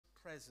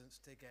presence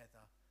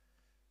together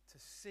to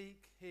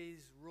seek his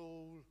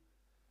rule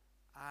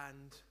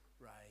and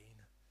reign.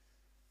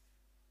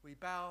 We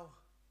bow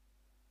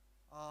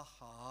our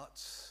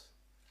hearts,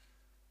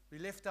 we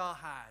lift our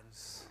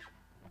hands,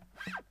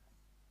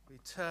 we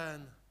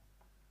turn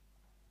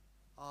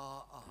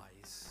our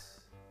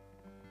eyes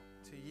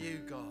to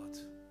you, God.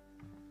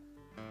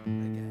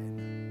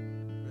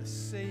 Again,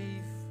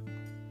 receive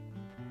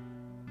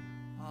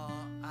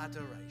our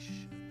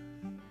adoration.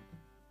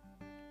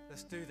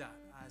 Let's do that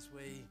as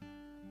we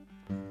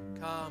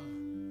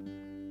come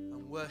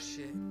and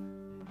worship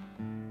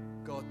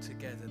God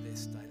together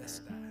this day. Let's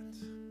stand.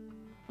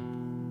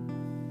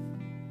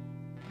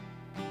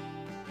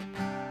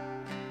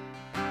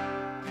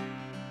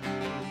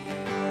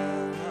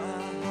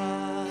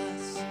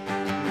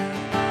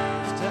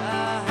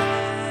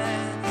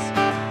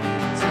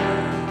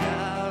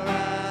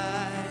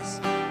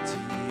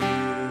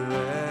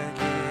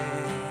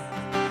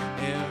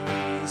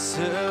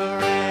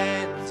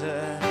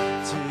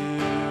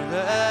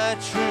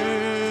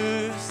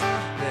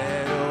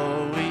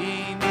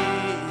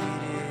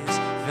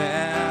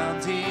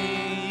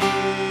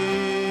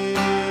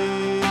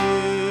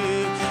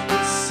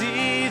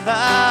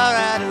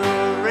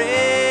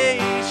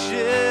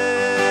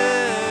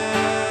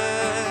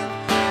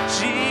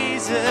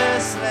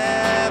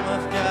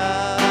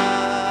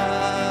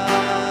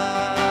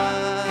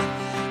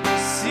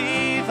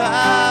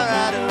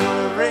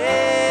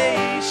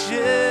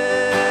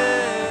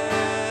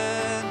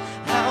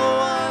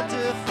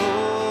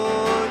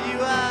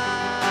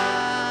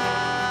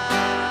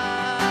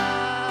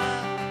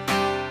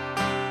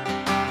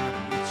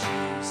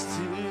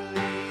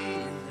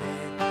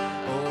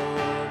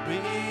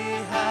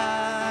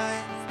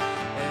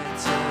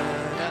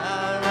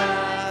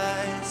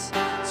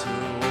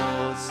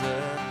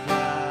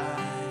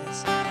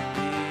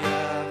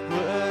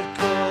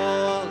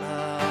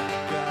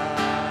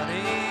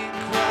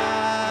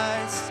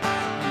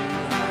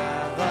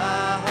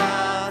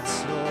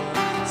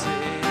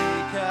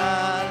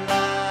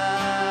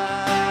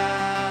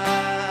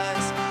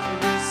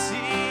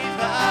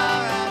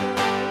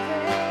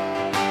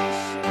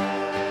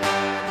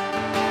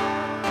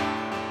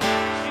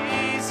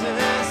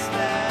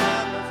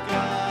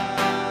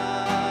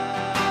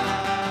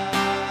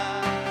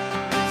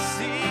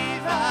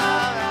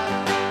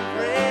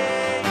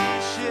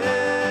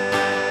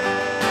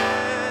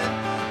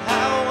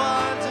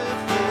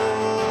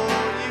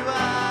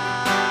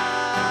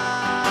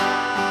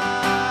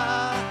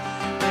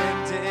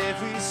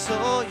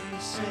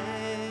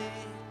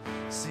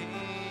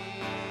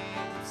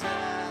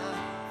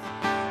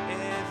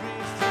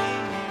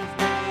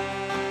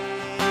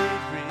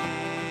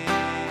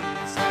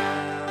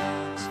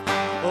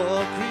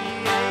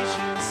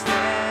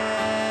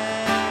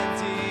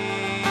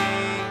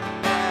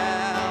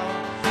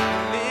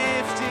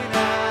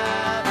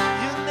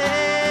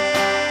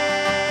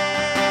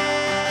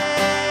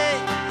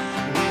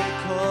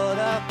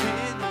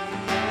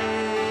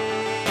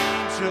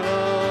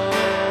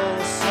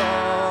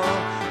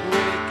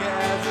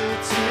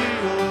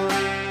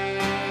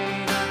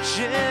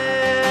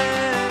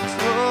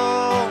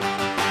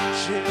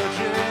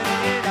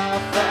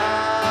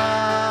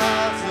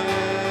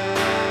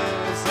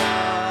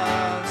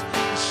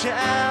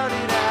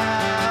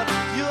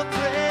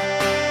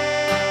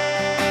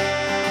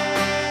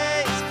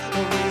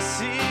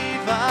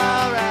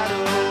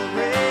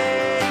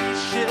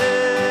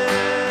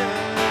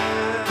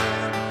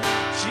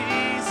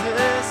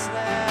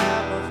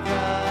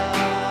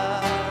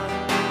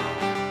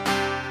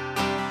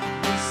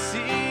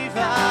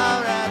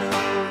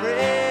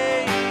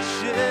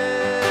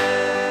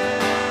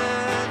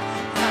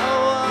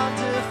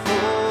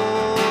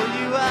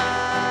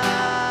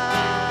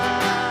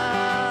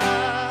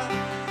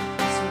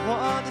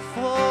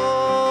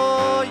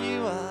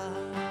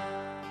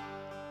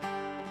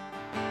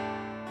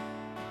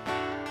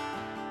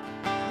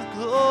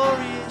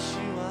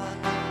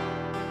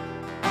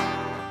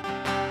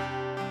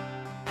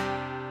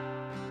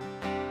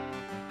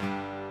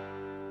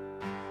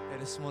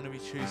 This morning we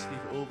choose to leave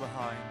it all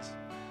behind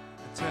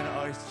and turn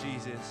our eyes to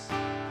Jesus. Turn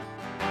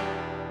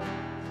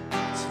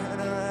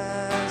our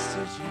eyes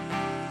to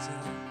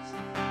Jesus.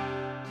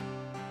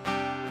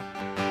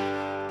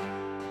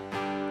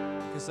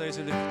 Because those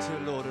who look to the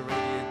Lord are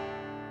radiant.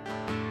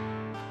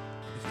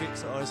 We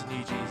fix our eyes on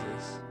you,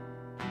 Jesus.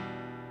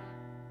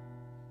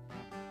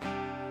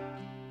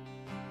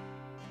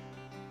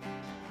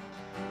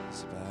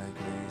 It's by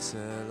grace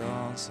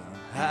alone,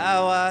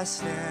 somehow I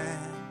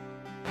stand.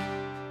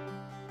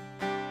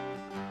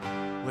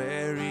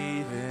 Where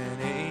even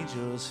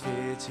angels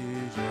fear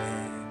to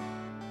tread,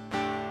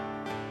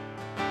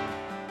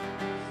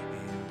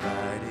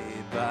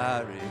 invited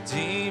by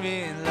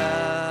redeeming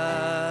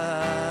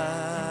love,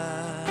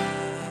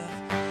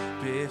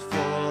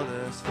 before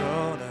the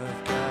throne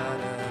of God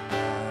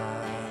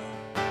above.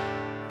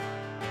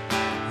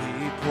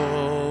 He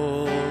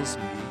pulls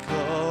me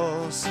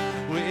close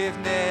with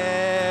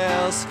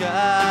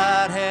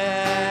nail-scarred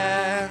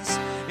hands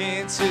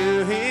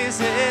into his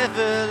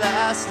everlasting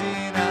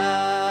everlasting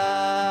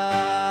arm.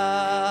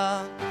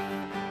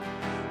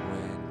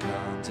 When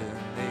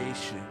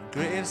condemnation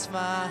grips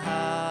my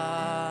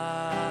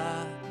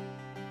heart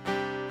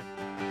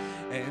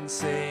and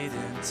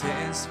Satan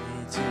tempts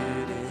me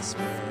to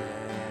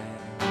despair,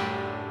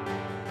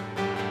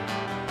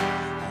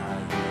 I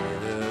hear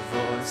the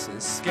voice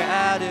that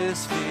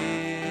scatters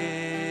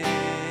fear.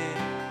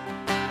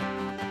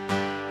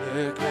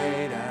 The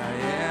great I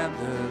am,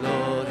 the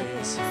Lord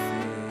is here.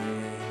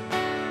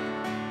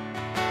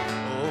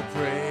 Oh,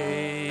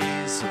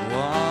 praise the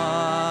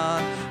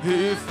one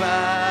who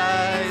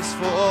fights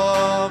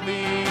for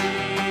me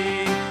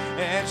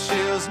and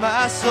shields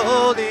my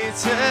soul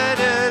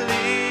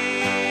eternally.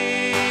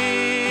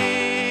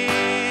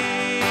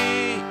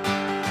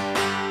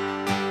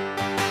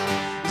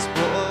 As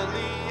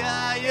boldly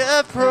I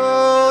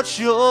approach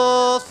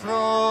your throne,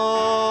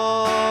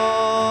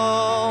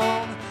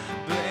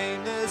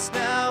 blameless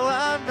now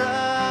I'm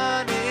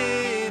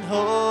running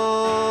home.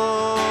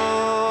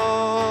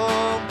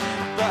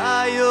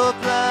 By your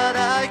blood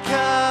I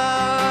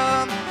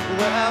come,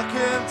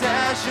 welcomed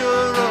as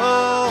your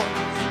own,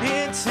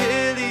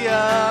 into the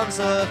arms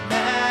of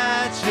majesty.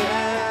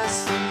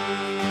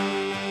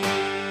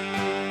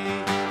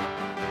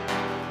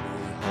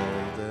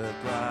 Behold the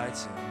bright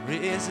and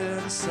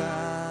risen sun,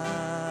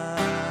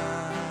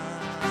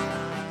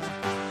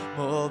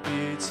 more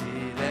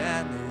beauty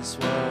than this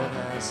world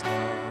has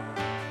known.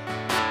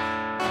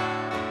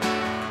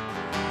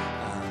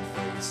 I'm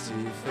face to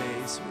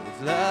face with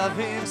love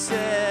himself,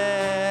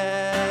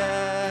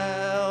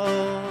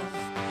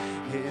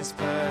 his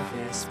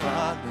perfect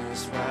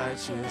spotless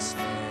righteousness.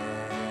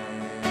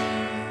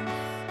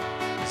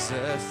 A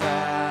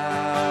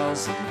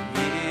thousand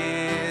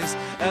years,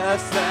 a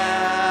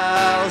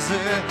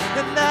thousand,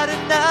 and not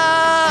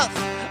enough,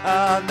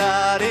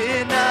 not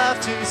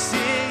enough to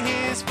sing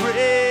his praise.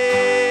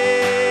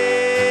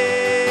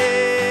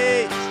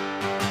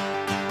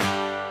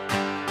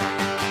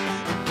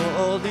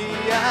 Boldly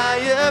I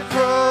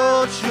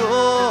approach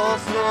your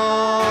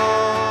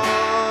throne,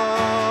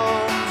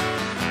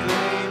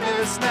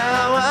 blameless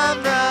now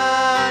I'm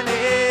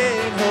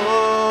running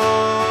home.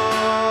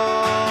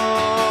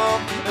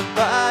 And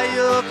by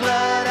your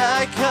blood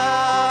I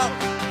come,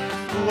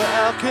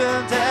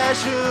 welcomed as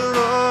your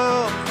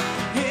own,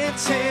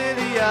 into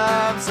the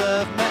arms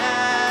of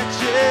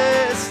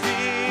majesty.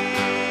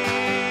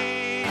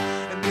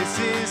 And this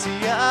is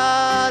the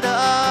art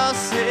of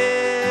celebration,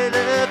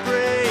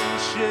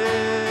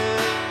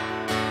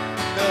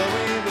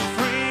 knowing we're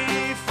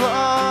free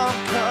from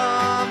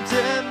condemnation.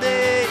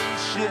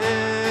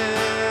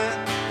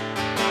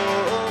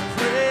 Oh,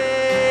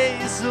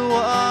 praise the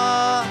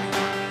one,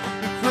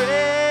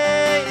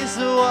 praise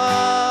the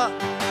one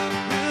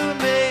who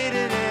made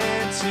an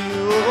end to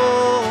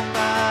all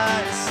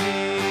my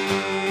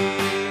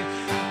sin.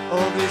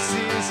 Oh, this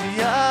is the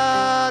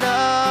art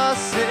of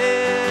celebration,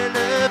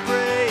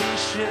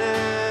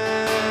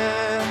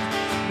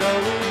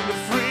 knowing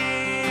we're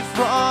free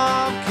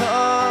from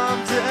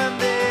condemnation.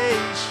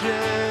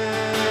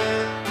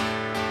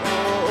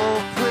 Oh,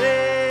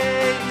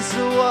 praise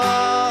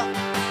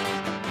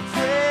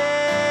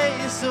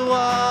the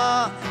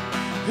one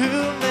who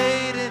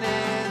made an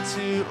end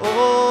to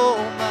all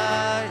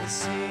my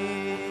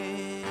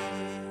sin.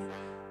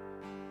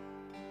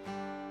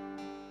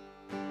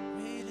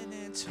 Made an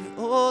end to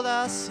all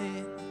our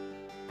sin.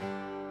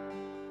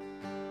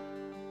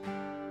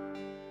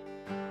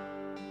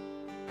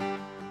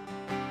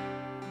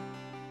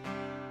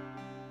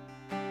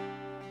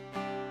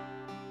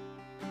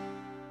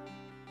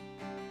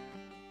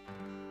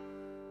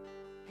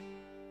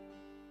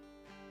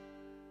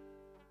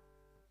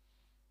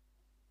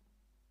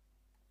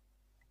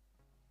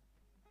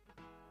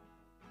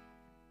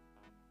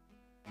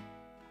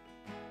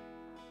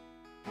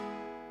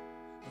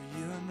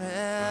 You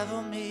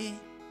unravel me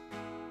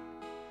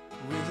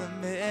with a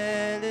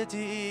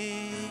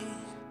melody.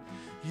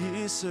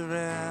 You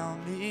surround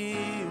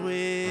me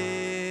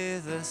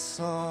with a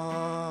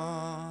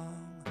song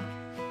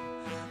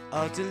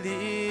of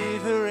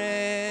deliverance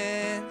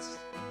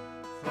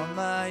from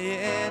my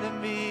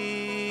enemies,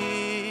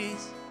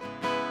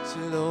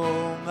 till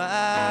all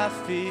my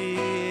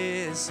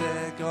fears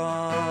are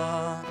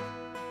gone.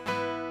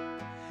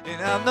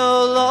 And I'm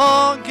no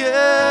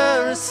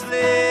longer a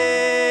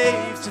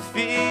slave to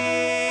fear.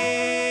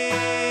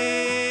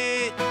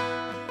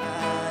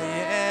 I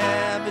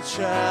am a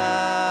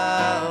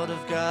child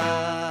of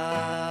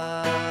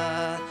God.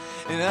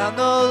 And I'm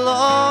no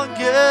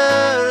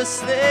longer a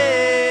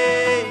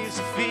slave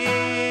to fear.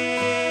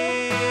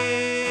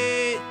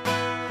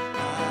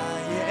 I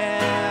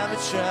am a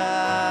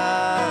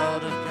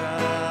child of God.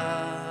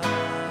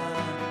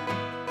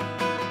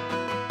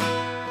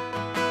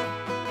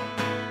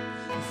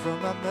 From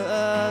my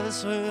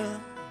mother's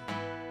womb,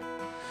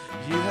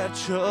 you have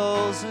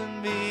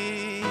chosen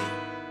me.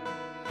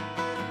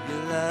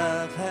 Your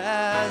love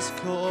has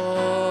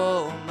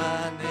called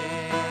my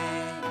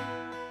name,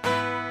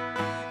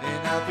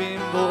 and I've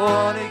been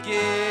born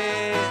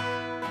again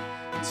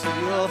to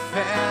your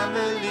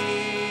family.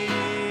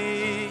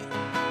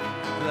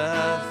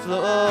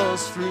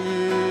 flows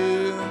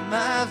through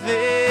my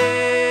veins,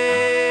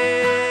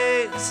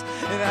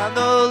 and I'm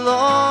no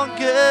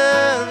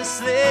longer a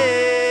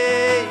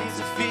slave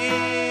to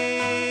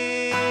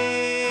fear.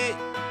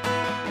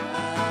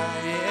 I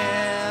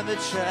am a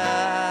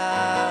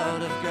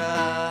child of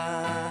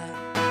God,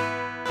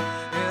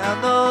 and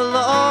I'm no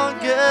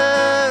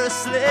longer a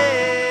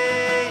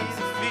slave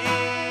to fear.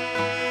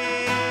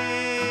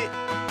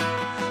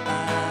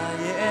 I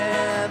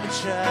am a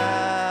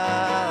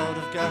child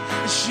of God.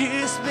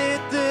 You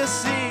split the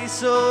sea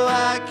so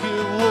I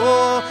could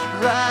walk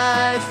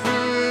right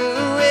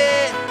through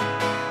it.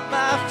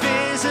 My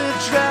fears are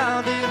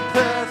drowned in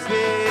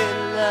perfect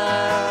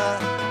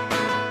love.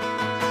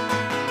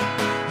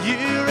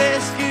 You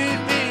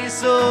rescued me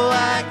so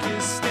I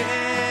could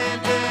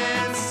stand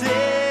and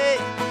say,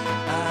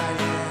 I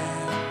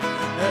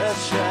am a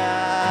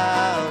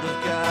child of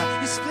God.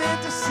 You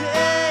split the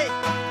sea.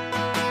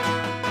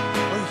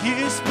 Oh,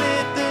 you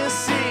split the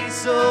sea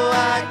so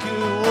I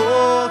could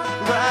walk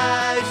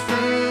right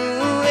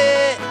through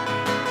it.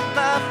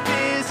 My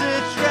fears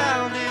are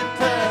drowned in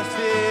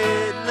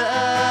perfect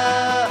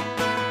love.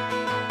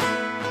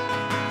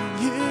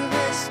 You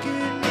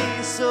rescued me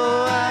so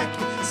I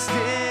could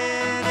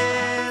stand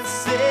and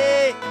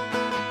say,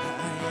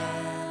 I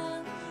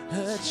am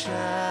a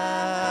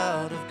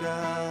child of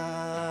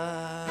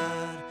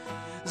God.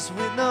 'Cause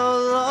we're no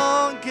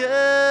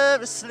longer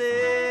a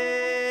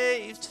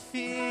slave to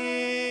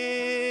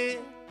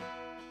fear.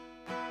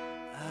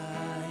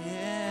 I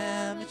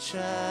am a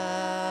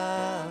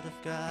child of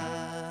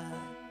God.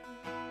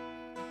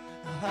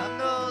 I'm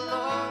no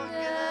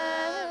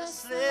longer a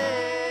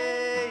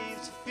slave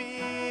to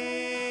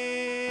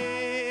fear.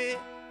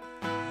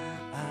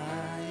 I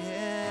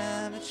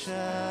am a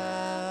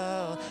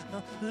child,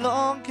 no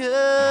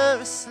longer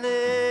a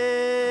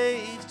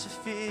slave to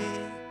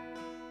fear.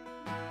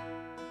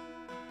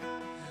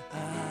 I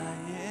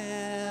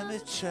am a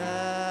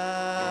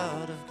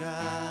child of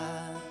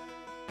God.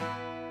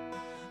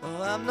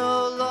 Oh, I'm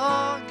no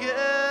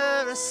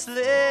longer a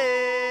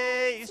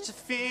slave to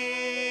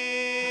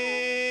fear.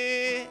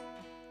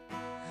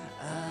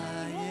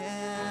 I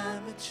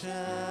am a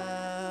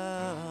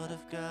child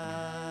of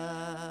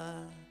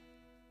God.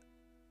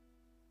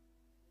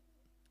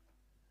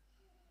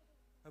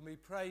 And we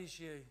praise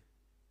you,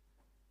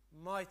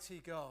 mighty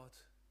God.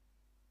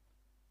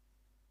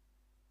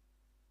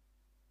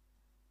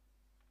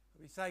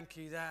 We thank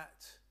you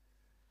that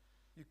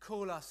you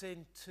call us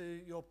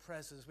into your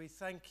presence. We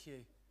thank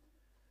you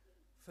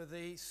for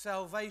the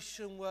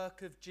salvation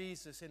work of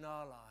Jesus in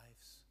our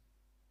lives.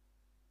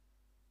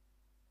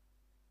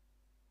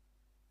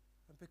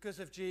 And because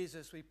of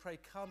Jesus, we pray,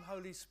 come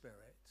Holy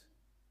Spirit.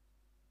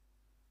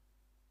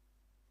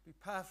 Be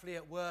powerfully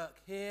at work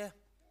here,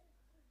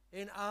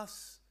 in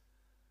us,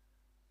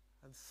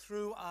 and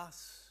through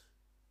us.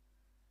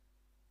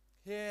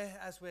 Here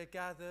as we're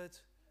gathered,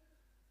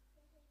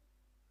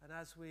 and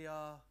as we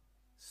are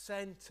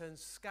sent and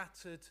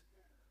scattered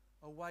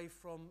away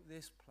from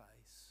this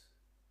place.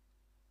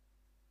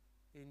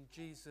 In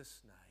Jesus'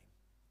 name,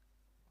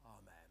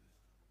 amen.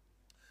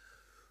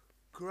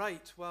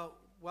 Great. Well,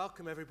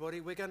 welcome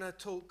everybody. We're going to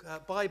talk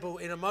Bible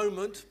in a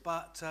moment,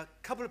 but a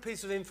couple of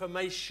pieces of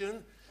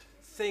information,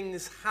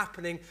 things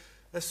happening.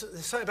 There's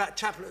something about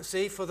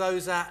chaplaincy for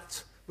those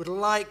that would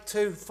like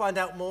to find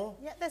out more.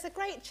 Yeah, there's a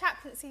great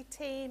chaplaincy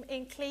team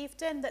in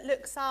Clevedon that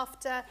looks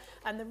after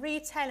the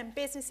retail and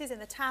businesses in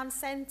the town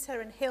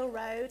centre and Hill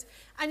Road.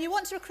 And you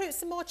want to recruit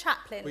some more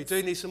chaplains. We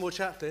do need some more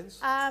chaplains.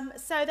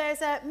 So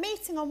there's a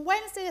meeting on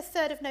Wednesday the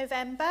 3rd of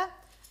November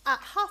at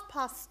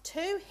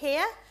 2:30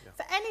 here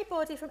for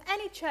anybody from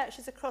any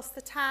churches across the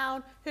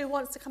town who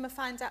wants to come and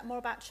find out more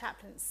about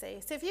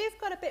chaplaincy. So if you've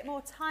got a bit more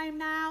time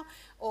now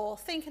or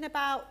thinking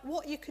about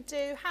what you could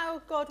do, how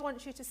God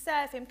wants you to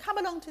serve him, come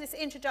along to this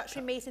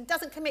introductory meeting.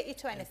 Doesn't commit you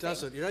to anything. It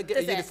doesn't. You don't get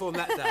a uniform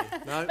that day.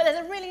 No. But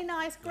there's a really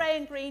nice grey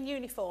and green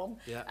uniform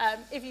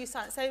if you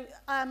sign. So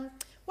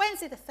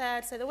Wednesday the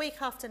 3rd, so the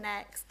week after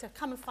next, to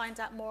come and find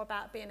out more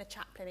about being a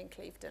chaplain in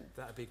Clevedon.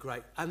 That'd be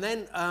great. And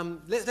then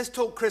let's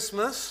talk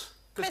Christmas.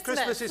 Because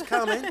Christmas is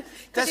coming.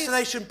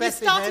 Destination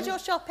Bethlehem. You started your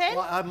shopping?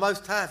 Well, I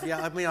most have,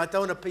 yeah. I mean, I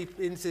don't want to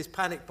be into this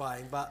panic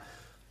buying, but...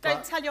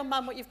 Don't tell your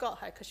mum what you've got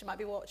her, because she might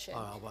be watching.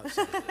 Oh, I won't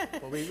say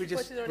that. Well,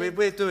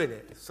 we're doing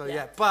it. So,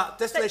 yeah. But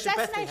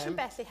Destination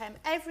Bethlehem.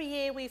 Every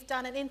year we've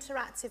done an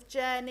interactive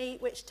journey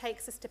which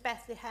takes us to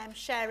Bethlehem,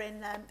 sharing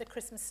the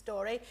Christmas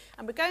story.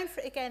 And we're going for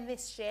it again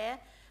this year.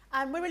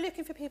 And we were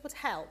looking for people to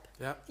help.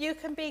 Yep. You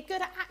can be good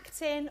at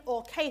acting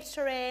or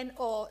catering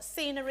or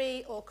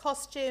scenery or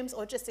costumes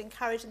or just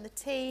encouraging the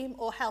team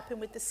or helping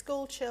with the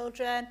school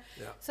children.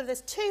 Yep. So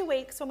there's 2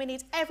 weeks when we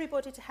need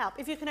everybody to help.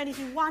 If you can only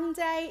do one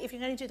day, if you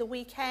can only do the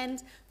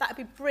weekend, that would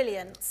be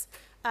brilliant.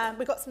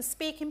 We've got some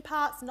speaking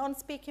parts,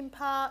 non-speaking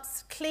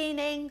parts,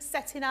 cleaning,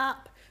 setting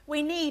up.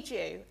 We need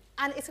you.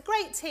 And it's a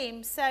great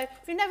team. So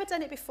if you've never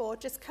done it before,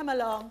 just come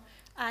along.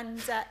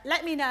 And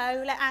let me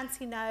know, let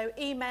Antony know,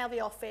 email the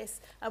office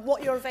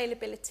what your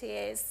availability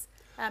is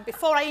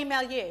before I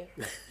email you.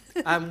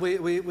 And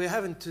we're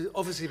having to,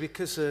 obviously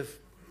because of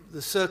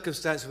the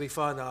circumstances we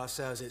find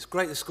ourselves in. It's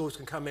great the schools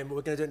can come in, but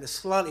we're going to do it in a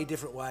slightly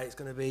different way. It's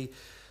going to be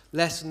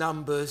less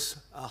numbers,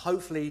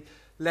 hopefully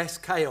less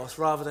chaos,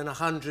 rather than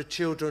 100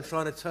 children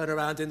trying to turn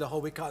around in the hall.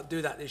 We can't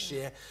do that this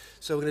year,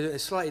 so we're going to do it in a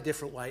slightly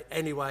different way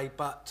anyway,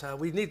 but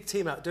we need the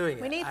team out doing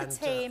it. We need the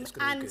team,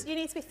 and you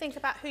need to think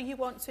about who you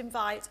want to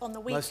invite on the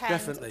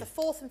weekend, the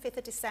 4th and 5th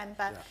of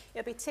December.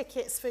 It'll be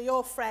tickets for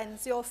your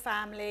friends, your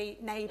family,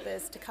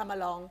 neighbours to come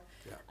along.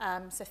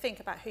 So think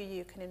about who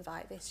you can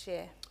invite this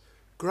year.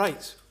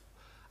 Great.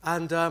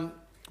 And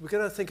we're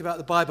going to think about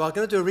the Bible. I'm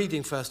going to do a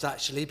reading first,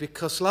 actually,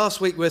 because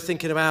last week we were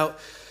thinking about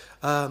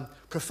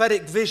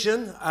prophetic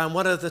vision, and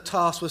one of the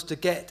tasks was to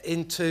get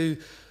into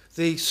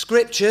the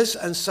scriptures,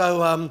 and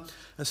so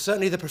and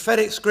certainly the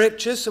prophetic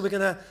scriptures. So we're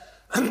going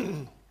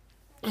to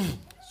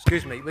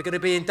excuse me, we're going to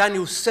be in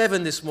Daniel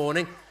 7 this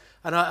morning,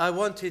 and I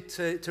wanted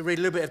to read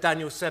a little bit of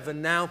Daniel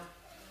 7 now.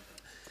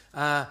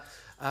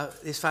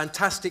 This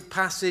fantastic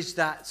passage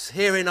that's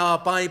here in our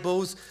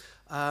Bibles,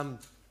 and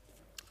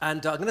I'm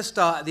going to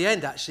start at the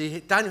end.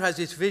 Actually, Daniel has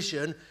this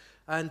vision.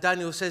 And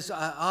Daniel says,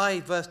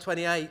 verse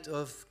 28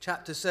 of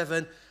chapter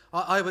 7,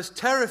 I was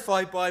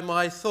terrified by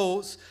my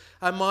thoughts,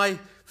 and my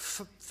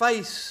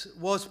face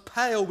was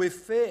pale with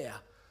fear.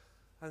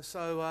 And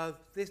so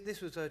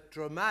this was a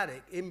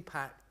dramatic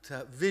impact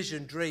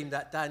vision dream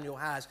that Daniel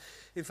has.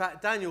 In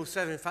fact, Daniel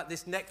 7,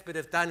 this next bit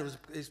of Daniel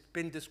has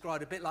been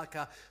described a bit like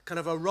a kind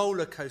of a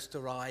roller coaster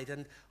ride.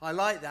 And I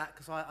like that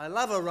because I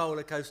love a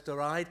roller coaster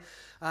ride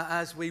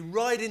as we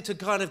ride into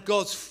kind of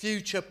God's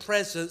future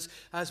presence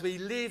as we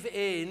live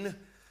in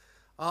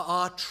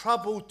our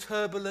troubled,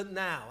 turbulent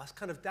now. That's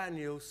kind of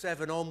Daniel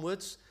 7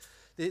 onwards.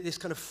 This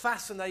kind of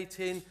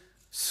fascinating,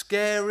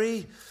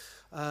 scary,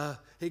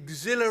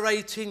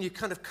 exhilarating, you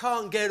kind of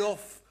can't get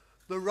off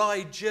the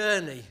ride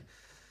journey.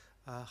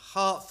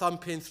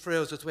 Heart-thumping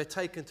thrills as we're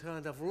taken to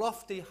kind of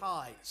lofty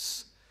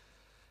heights,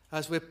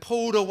 as we're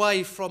pulled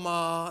away from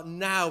our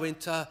now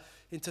into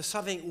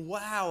something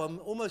wow and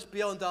almost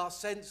beyond our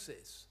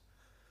senses.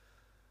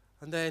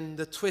 And then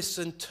the twists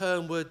and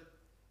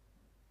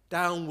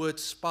downward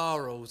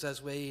spirals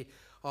as we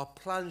are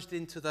plunged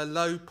into the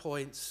low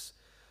points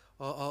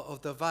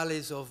of the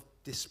valleys of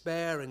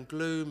despair and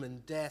gloom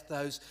and death,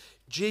 those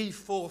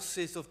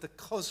G-forces of the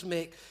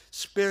cosmic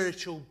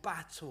spiritual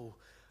battle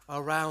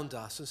around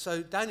us. And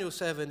so Daniel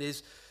 7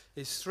 is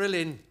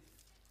thrilling,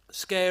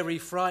 scary,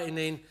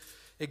 frightening,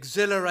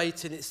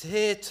 exhilarating. It's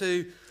here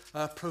to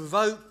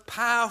provoke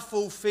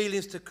powerful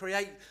feelings, to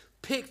create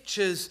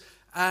pictures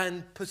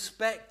and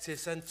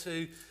perspectives, and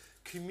to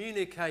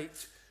communicate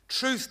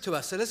truth to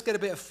us. So let's get a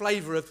bit of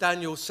flavour of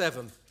Daniel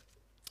 7.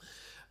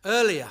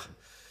 Earlier,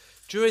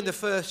 during the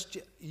first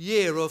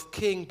year of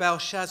King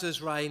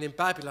Belshazzar's reign in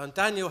Babylon,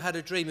 Daniel had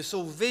a dream. He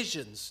saw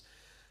visions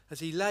as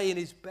he lay in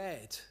his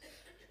bed.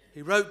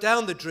 He wrote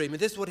down the dream,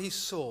 and this is what he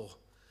saw.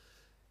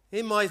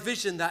 In my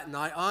vision that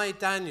night, I,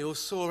 Daniel,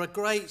 saw a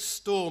great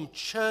storm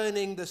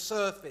churning the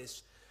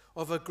surface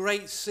of a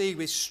great sea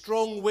with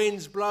strong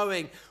winds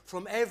blowing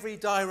from every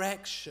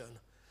direction.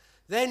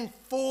 Then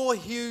 4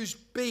 huge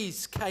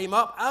beasts came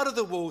up out of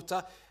the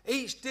water,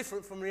 each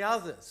different from the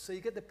others. So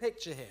you get the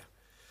picture here.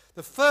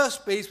 The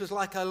first beast was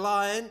like a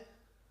lion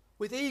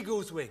with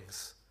eagle's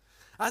wings.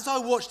 As I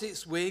watched,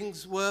 its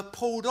wings were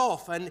pulled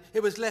off, and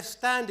it was left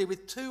standing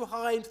with 2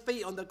 hind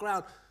feet on the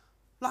ground,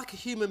 like a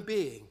human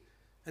being,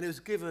 and it was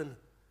given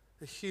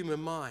a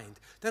human mind.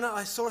 Then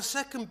I saw a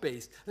second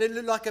beast, and it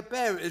looked like a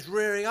bear. It was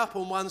rearing up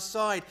on one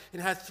side,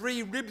 and had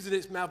 3 ribs in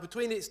its mouth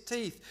between its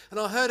teeth. And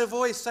I heard a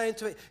voice saying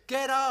to it,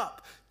 "Get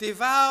up,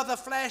 devour the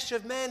flesh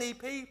of many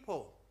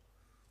people."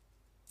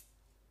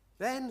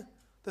 Then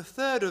the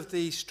third of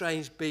these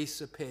strange beasts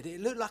appeared.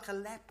 It looked like a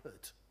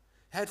leopard.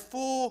 It had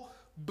 4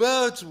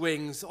 bird's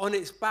wings on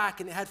its back,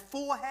 and it had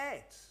 4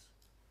 heads.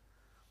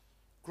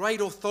 Great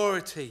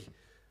authority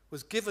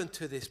was given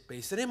to this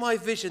beast. And in my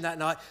vision that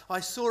night, I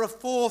saw a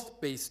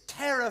 4th beast,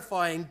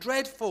 terrifying,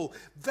 dreadful,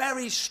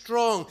 very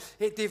strong.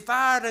 It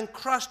devoured and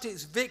crushed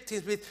its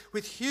victims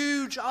with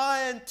huge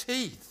iron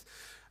teeth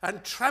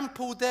and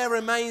trampled their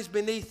remains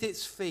beneath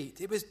its feet.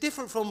 It was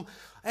different from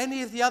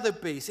any of the other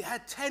beasts. It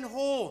had 10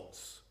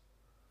 horns.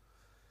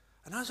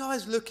 And as I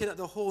was looking at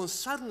the horns,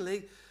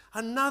 suddenly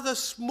another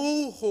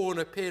small horn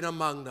appeared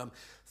among them.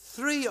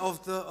 3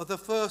 of the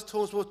first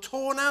horns were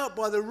torn out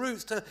by the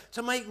roots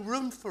to make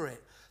room for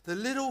it. The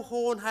little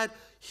horn had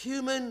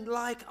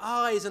human-like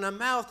eyes and a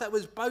mouth that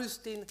was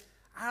boasting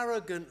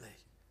arrogantly.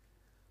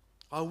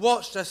 I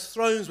watched as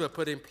thrones were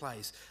put in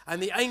place,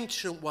 and the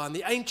Ancient One,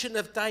 the Ancient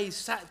of Days,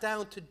 sat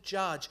down to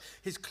judge.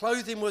 His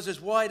clothing was as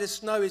white as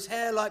snow, his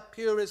hair like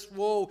purest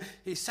wool.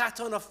 He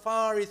sat on a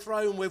fiery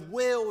throne with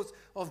wheels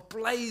of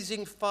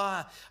blazing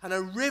fire, and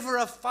a river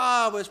of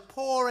fire was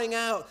pouring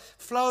out,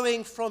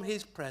 flowing from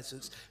his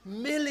presence.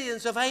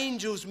 Millions of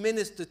angels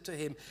ministered to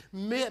him.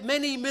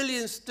 Many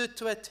millions stood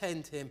to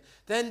attend him.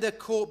 Then the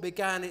court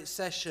began its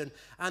session,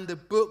 and the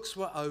books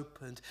were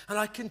opened. And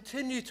I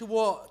continued to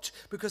watch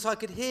because I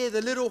could hear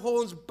the little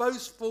horn's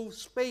boastful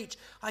speech.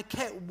 I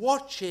kept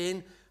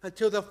watching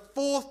until the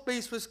 4th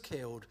beast was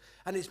killed,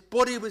 and its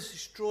body was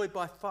destroyed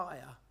by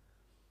fire.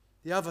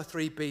 The other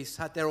 3 beasts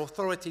had their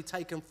authority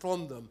taken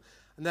from them,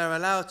 and they were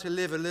allowed to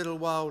live a little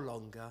while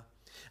longer.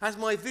 As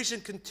my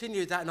vision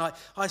continued that night,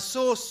 I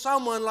saw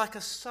someone like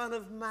a son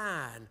of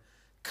man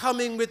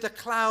coming with the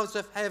clouds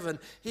of heaven.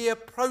 He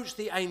approached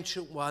the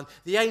Ancient One,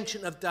 the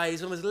Ancient of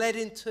Days, and was led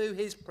into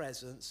his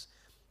presence.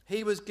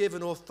 He was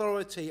given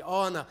authority,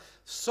 honor,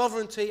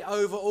 sovereignty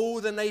over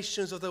all the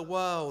nations of the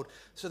world,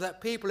 so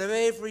that people of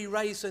every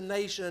race and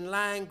nation and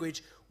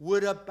language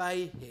would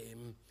obey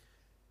him.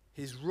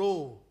 His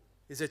rule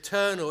is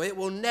eternal. It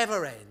will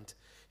never end.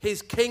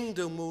 His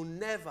kingdom will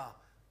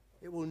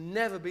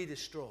never be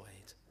destroyed.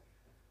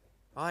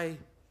 I,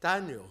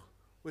 Daniel,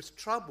 was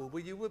troubled,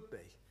 well, you would be,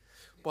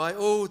 by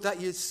all that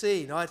I'd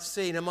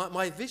seen, and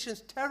my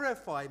visions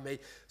terrified me.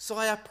 So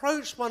I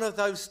approached one of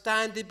those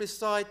standing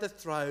beside the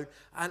throne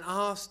and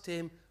asked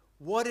him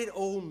what it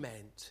all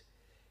meant.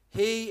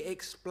 He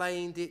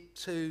explained it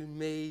to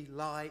me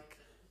like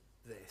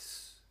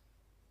this.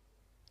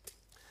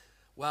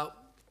 Well,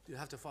 you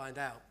have to find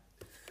out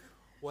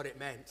what it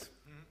meant.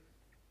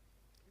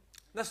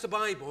 That's the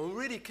Bible. I'm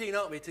really keen,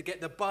 aren't we, to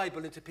get the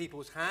Bible into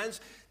people's hands.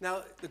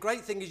 Now, the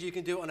great thing is you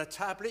can do it on a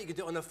tablet, you can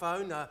do it on a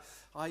phone.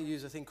 I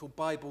use a thing called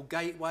Bible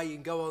Gateway. You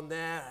can go on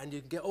there and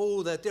you can get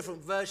all the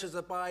different versions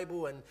of the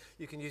Bible and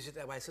you can use it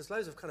that way. So there's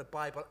loads of kind of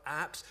Bible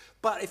apps.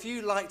 But if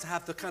you like to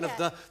have the kind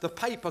of the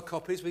paper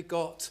copies, we've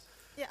got...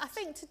 Yeah, I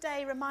think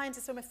today reminds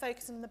us when we're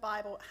focusing on the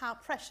Bible how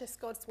precious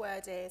God's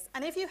word is.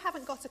 And if you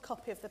haven't got a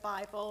copy of the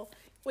Bible,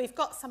 we've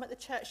got some at the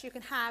church you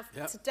can have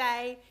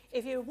today.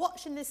 If you're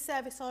watching this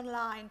service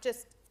online,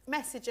 just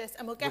message us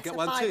and we'll get a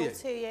Bible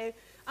to you.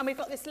 And we've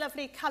got this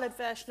lovely coloured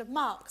version of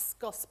Mark's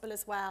Gospel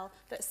as well.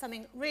 That's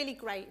something really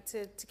great to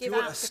give out to people. You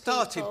want a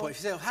starting point? If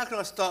you say, well, how can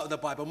I start with the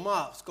Bible?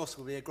 Mark's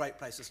Gospel would be a great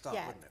place to start,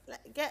 wouldn't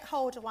it? Get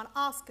hold of one,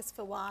 ask us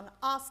for one,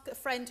 ask a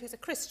friend who's a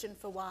Christian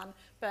for one,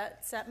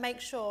 but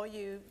make sure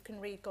you can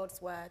read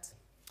God's Word.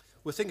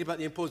 We're thinking about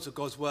the importance of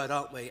God's Word,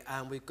 aren't we?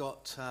 And we've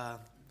got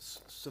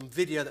some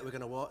video that we're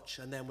going to watch,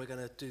 and then we're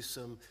going to do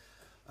some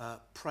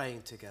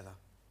praying together.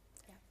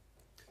 Yeah.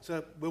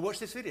 So we'll watch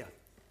this video.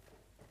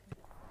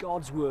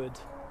 God's Word.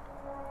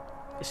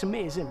 It's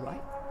amazing,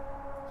 right?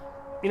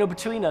 You know,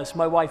 between us,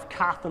 my wife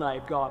Kath and I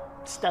have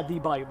got study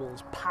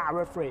Bibles,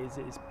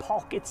 paraphrases,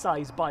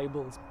 pocket-sized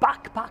Bibles,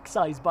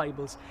 backpack-sized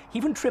Bibles,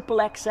 even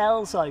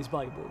XXL-sized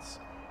Bibles.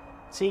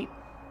 See,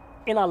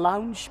 in our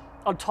lounge,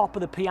 on top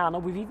of the piano,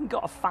 we've even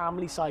got a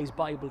family-sized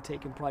Bible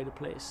taking pride of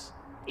place.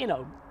 You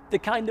know, the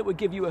kind that would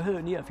give you a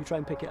hernia if you try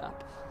and pick it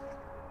up.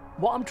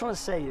 What I'm trying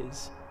to say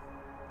is,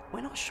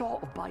 we're not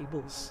short of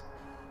Bibles.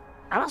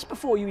 And that's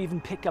before you even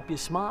pick up your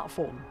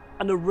smartphone.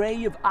 An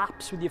array of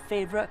apps with your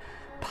favourite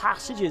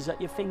passages at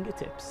your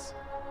fingertips.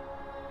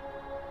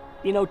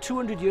 You know,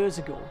 200 years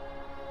ago,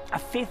 a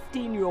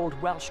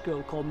 15-year-old Welsh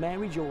girl called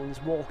Mary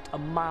Jones walked a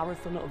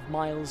marathon of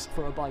miles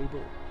for a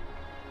Bible.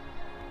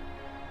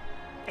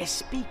 It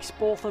speaks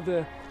both of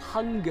her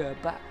hunger,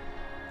 but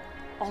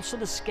also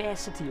the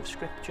scarcity of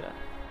Scripture.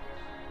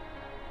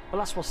 Well,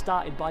 that's what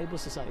started Bible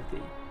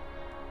Society.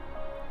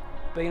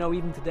 But you know,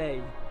 even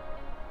today,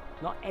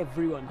 not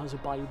everyone has a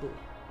Bible,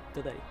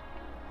 do they?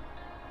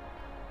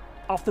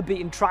 Off the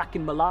beaten track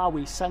in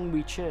Malawi,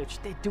 Sangwi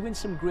Church, they're doing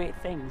some great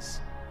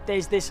things.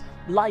 There's this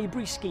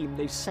library scheme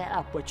they've set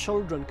up where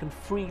children can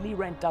freely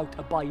rent out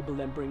a Bible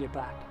and bring it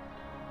back.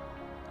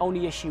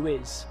 Only issue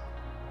is,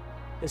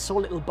 there's so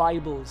little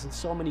Bibles and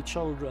so many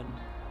children.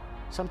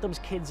 Sometimes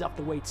kids have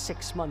to wait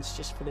 6 months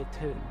just for their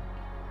turn.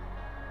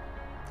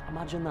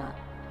 Imagine that.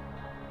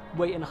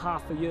 Waiting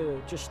half a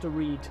year just to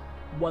read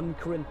 1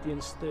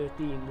 Corinthians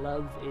 13,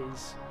 love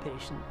is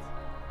patient.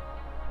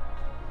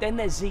 Then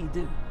there's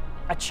Zidu,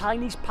 a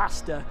Chinese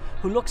pastor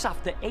who looks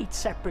after 8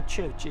 separate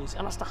churches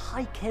and has to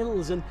hike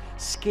hills and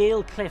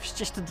scale cliffs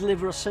just to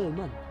deliver a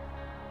sermon.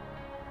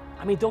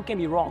 I mean, don't get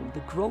me wrong,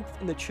 the growth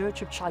in the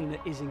Church of China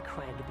is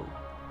incredible,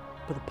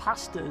 but the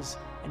pastors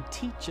and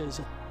teachers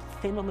are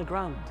thin on the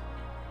ground.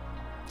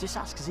 Just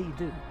ask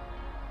Zidu.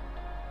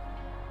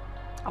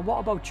 And what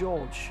about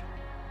George,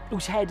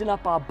 who's heading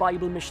up our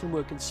Bible mission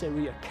work in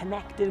Syria,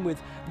 connecting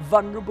with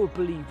vulnerable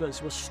believers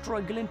who are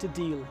struggling to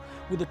deal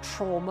with the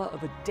trauma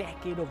of a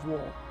decade of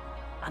war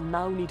and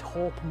now need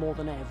hope more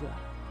than ever?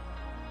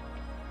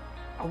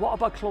 And what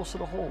about closer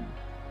to home?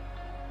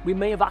 We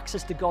may have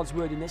access to God's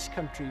Word in this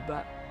country,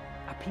 but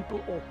are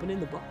people opening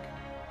the book?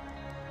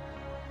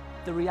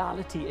 The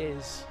reality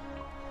is,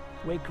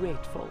 we're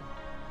grateful,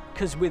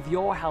 because with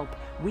your help,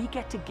 we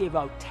get to give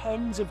out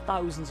tens of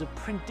thousands of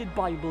printed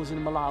Bibles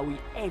in Malawi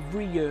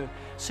every year,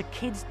 so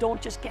kids don't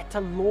just get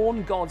to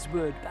learn God's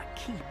Word, but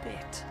keep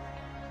it.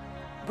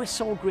 We're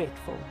so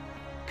grateful,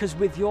 because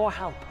with your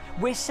help,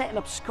 we're setting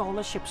up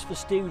scholarships for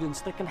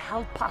students that can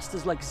help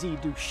pastors like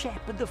Zidu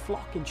shepherd the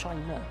flock in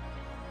China.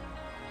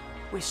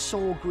 We're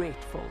so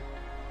grateful,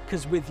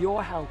 because with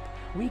your help,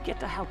 we get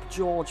to help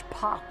George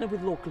partner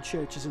with local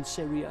churches in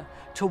Syria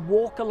to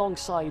walk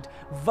alongside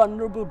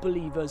vulnerable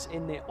believers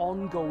in their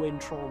ongoing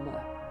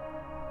trauma.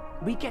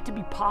 We get to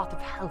be part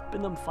of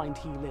helping them find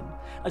healing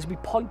as we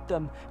point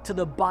them to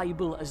the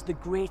Bible as the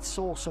great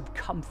source of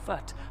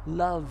comfort,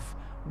 love,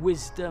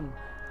 wisdom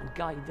and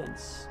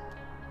guidance.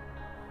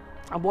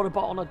 And what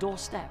about on our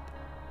doorstep?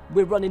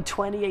 We're running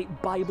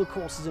 28 Bible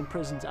courses in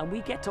prisons, and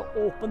we get to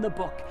open the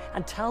book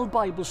and tell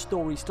Bible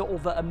stories to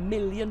over 1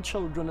 million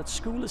children at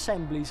school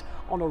assemblies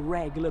on a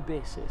regular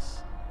basis.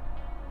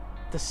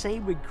 To say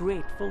we're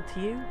grateful to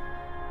you,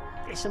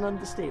 it's an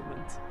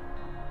understatement.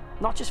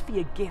 Not just for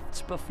your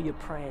gifts, but for your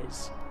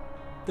prayers.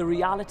 The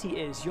reality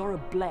is you're a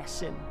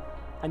blessing,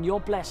 and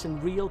you're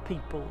blessing real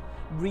people,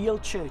 real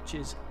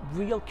churches,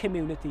 real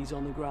communities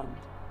on the ground.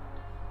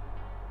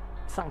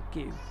 Thank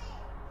you,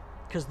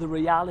 because the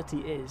reality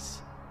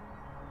is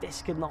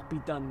this could not be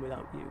done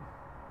without you.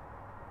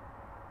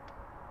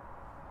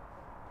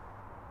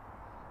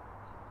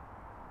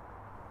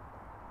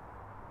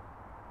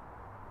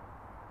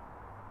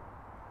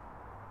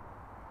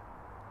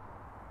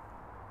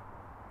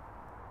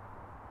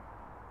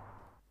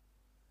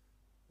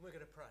 We're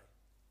going to pray.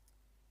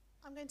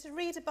 I'm going to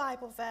read a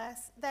Bible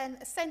verse, then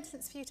a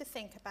sentence for you to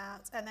think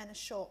about, and then a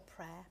short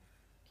prayer.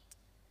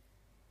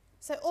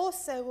 So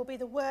also will be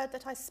the word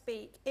that I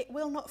speak. It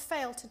will not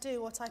fail to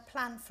do what I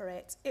plan for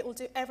it. It will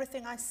do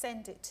everything I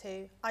send it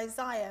to.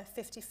 Isaiah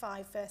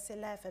 55 verse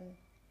 11.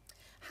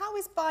 How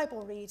is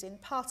Bible reading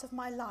part of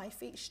my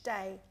life each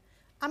day?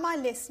 Am I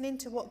listening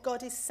to what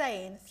God is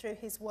saying through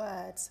his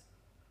word?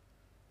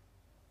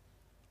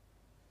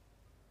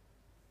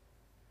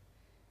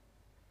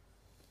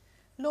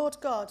 Lord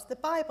God, the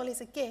Bible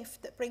is a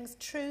gift that brings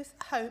truth,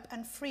 hope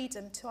and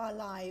freedom to our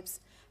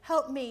lives.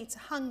 Help me to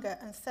hunger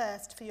and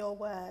thirst for your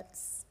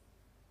words.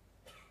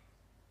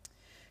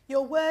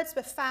 Your words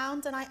were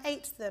found and I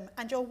ate them,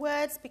 and your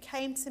words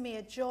became to me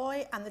a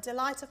joy and the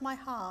delight of my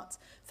heart.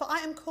 For I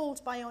am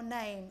called by your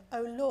name,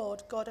 O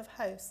Lord God of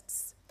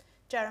hosts.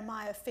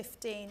 Jeremiah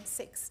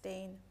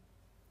 15:16.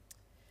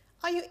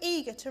 Are you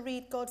eager to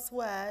read God's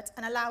word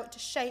and allow it to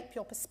shape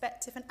your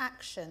perspective and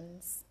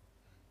actions?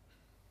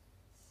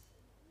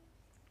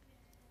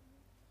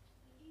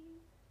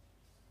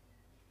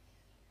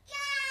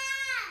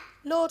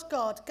 Lord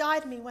God,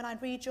 guide me when I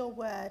read your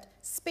word.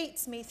 Speak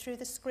to me through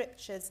the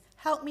scriptures.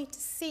 Help me to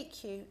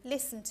seek you,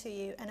 listen to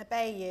you, and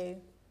obey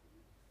you.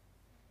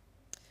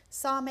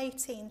 Psalm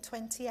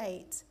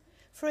 18:28.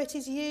 For it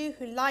is you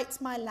who light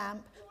my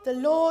lamp. The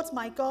Lord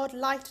my God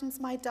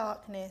lightens my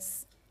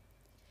darkness.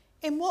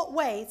 In what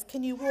ways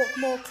can you walk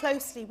more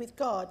closely with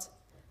God?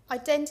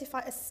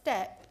 Identify a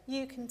step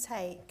you can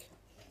take.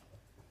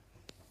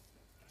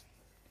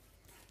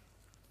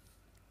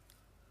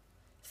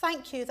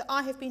 Thank you that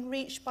I have been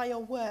reached by your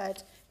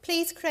word.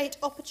 Please create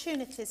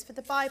opportunities for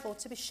the Bible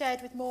to be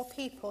shared with more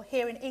people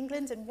here in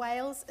England and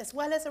Wales, as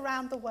well as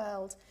around the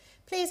world.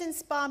 Please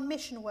inspire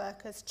mission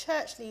workers,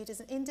 church leaders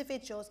and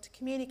individuals to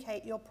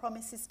communicate your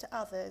promises to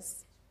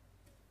others.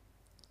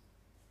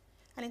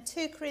 And in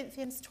 2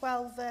 Corinthians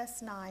 12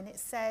 verse 9 it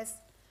says,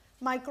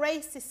 My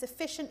grace is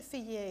sufficient for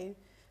you.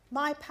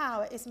 My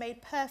power is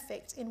made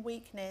perfect in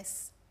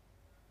weakness.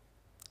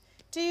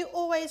 Do you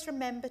always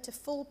remember to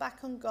fall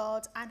back on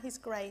God and his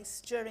grace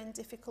during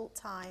difficult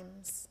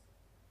times?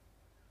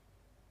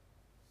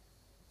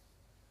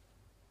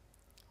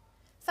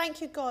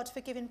 Thank you, God,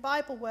 for giving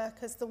Bible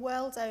workers the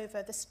world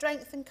over the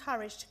strength and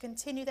courage to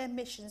continue their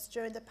missions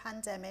during the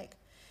pandemic.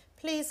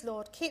 Please,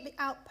 Lord, keep the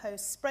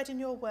outposts spreading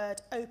your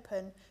word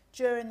open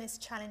during this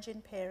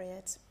challenging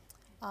period.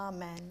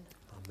 Amen.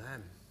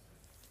 Amen.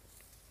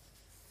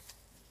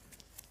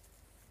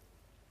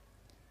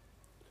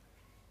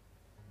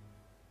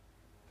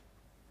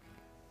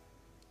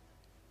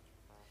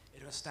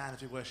 Let's stand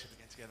as we worship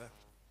again together.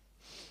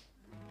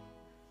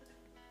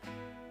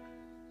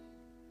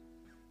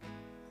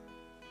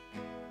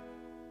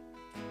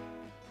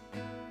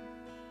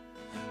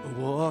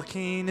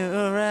 Walking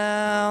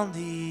around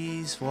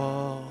these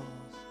walls,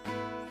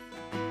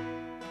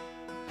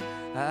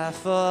 I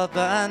thought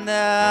by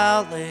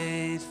now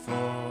they'd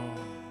fall,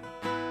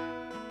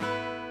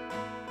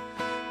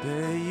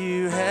 but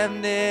you have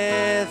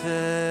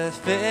never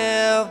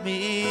failed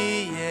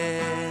me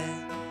yet.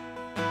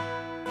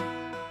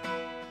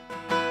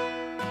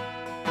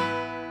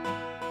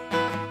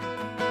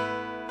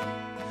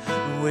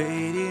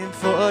 Waiting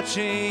for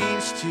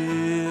change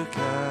to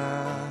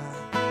come,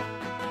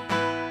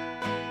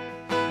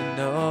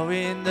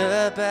 knowing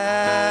the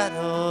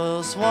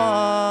battle's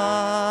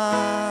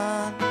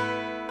won,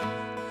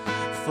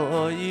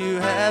 for you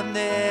have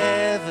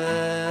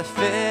never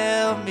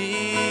failed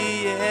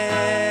me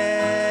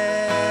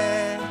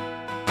yet.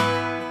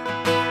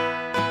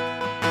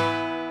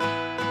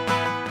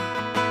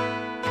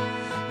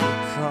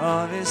 Your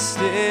promise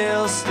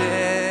still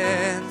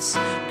stands.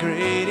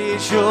 Great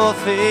is your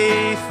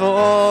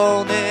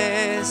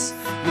faithfulness,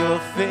 your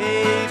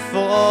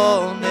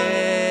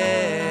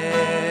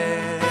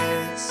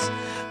faithfulness.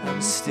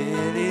 I'm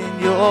still in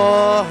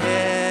your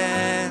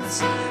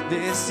hands.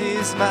 This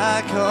is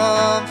my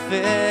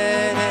confidence.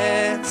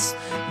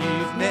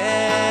 You've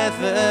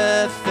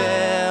never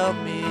failed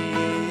me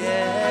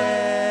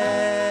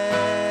yet.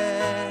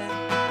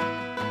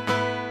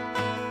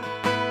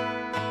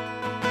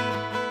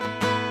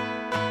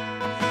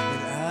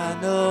 And I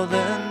know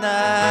the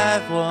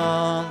night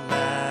won't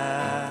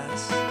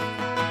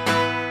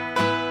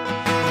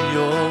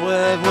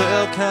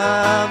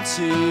come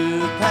to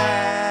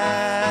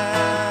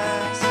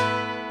pass.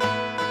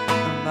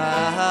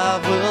 My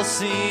heart will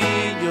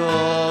sing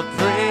your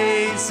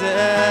praise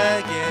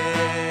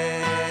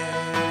again,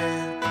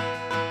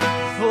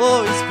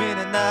 for it's been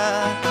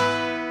enough.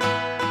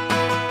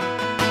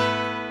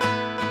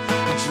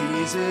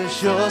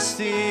 Jesus, you're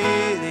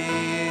still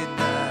enough.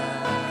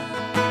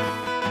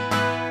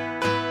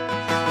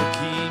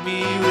 Keep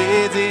me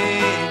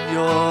within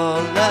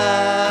your love.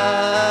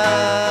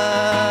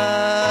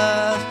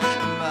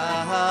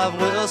 My heart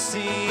will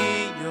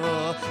sing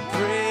your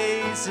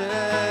praise again.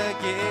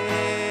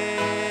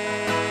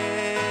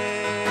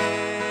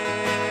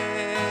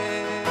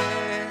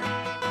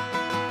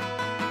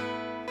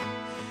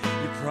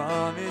 Your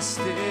promise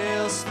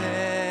still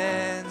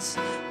stands.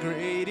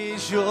 Great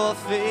is your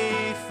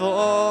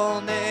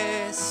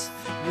faithfulness,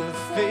 your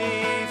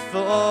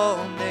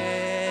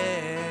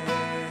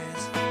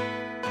faithfulness.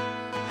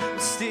 I'm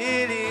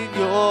still in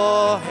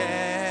your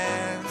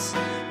hands.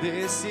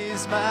 This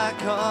is my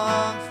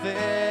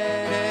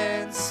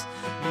confidence.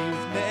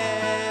 You've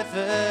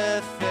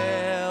never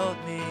failed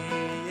me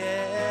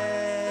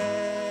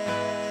yet.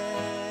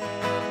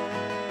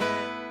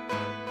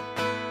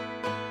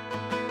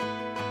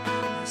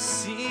 I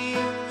see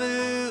you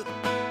move.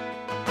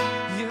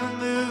 You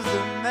move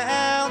the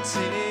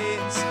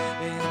mountains,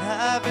 and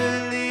I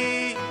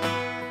believe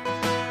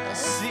I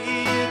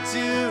see you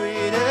do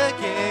it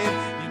again.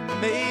 You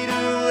made a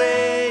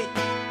way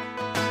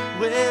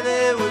where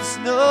there was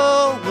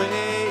no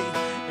way,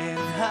 and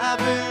I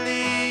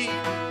believe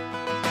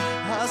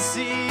I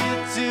see you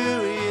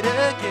do it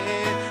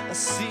again. I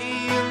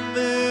see you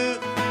move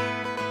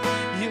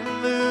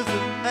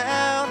the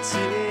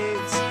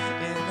mountains,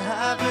 and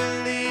I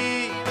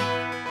believe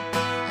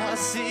I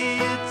see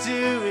you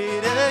do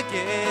it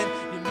again.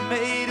 You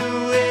made a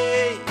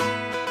way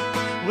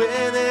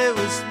where there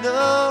was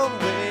no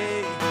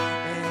way,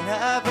 and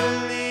I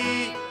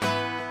believe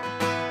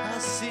I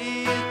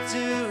see you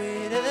do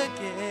it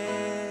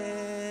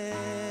again.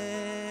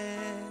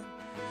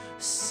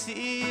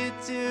 See you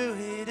do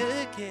it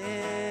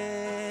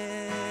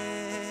again.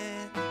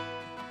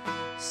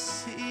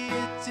 See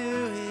you do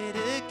it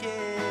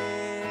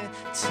again.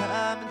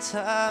 Time and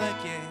time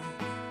again.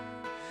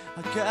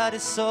 Our God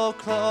is so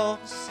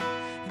close,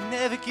 He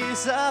never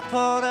gives up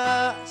on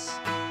us.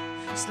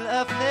 His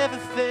love never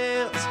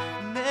fails,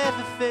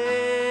 never fails.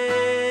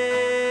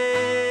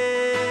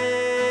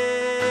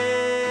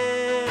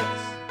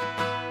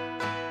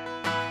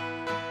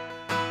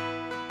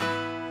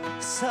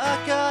 'Cause our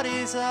God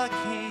is our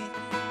King,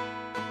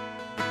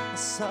 a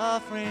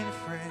sovereign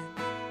friend.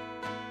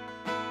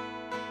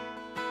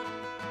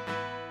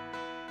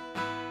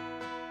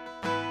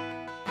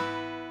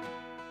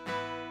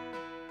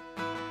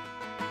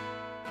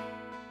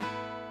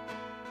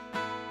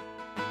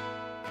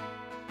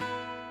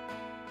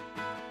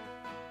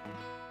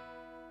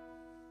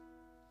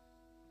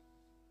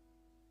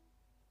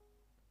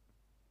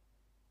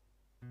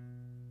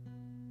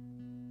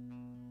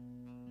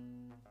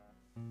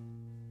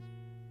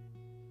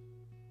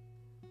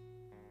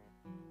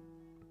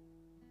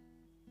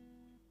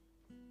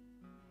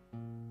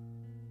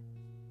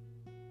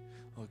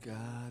 Oh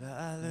God,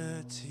 I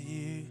look to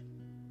you.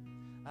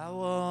 I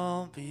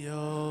won't be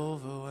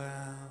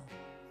overwhelmed.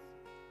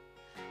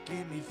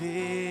 Give me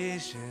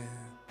vision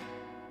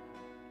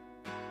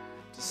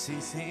to see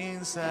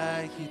things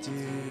like you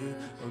do.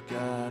 Oh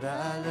God,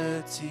 I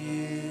look to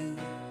you.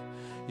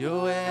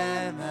 You're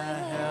where my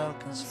help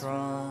comes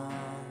from.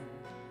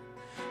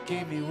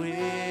 Give me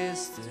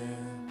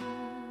wisdom,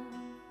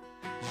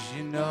 'cause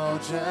you know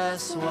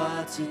just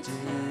what to do.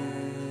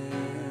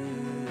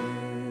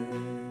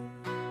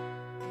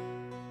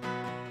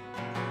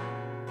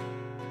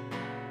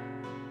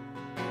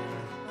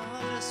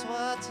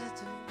 What to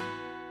do.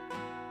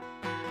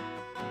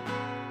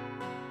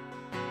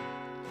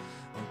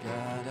 Oh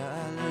God, I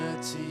look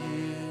to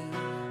you.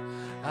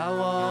 I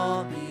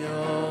won't be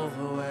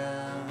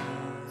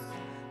overwhelmed.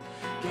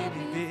 Give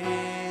me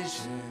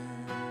vision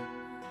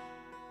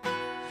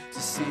to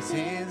see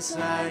things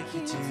like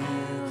you do.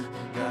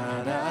 Oh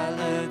God, I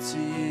look to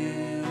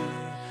you.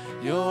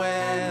 You're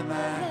where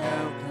my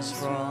help comes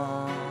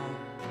from.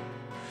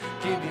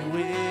 Give me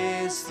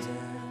wisdom.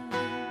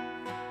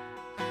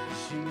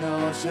 You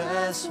know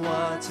just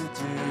what to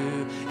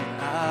do,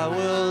 and I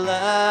will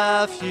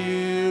love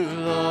you,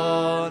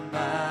 Lord,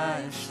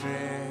 my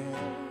strength.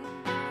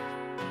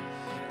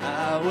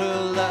 I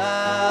will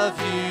love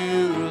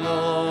you,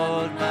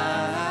 Lord,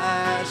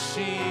 my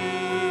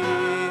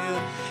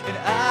shield, and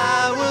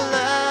I will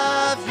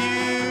love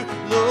you,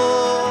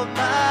 Lord,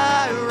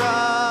 my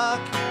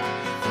rock,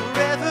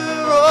 forever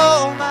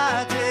all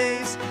my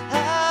days.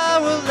 I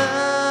will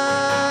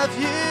love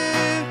you,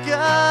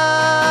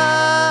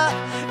 God.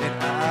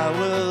 I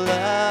will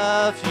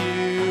love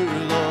you,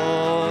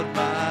 Lord,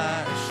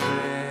 my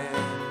strength.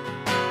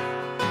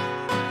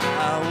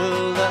 I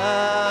will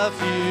love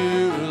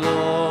you,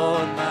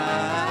 Lord,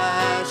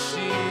 my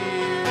shield.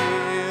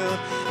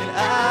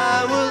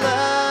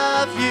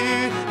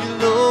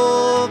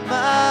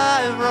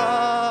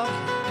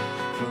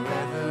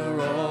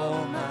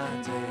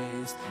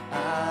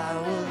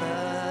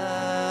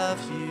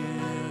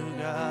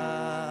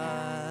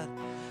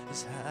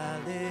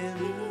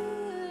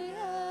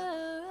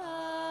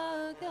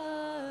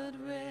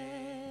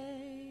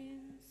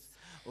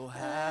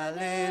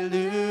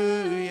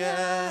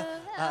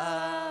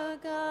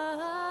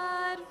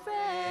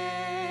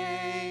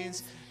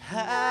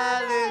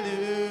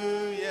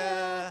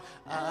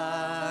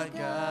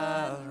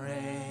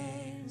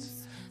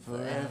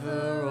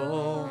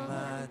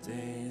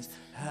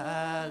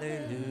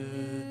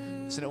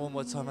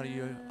 more time out of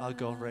you. Our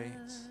God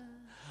reigns.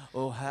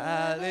 Oh,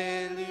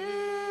 hallelujah,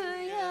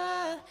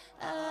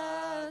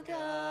 our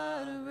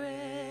God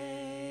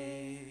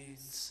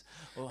reigns.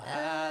 Oh,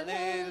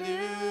 hallelujah,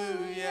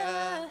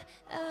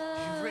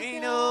 you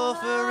reign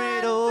over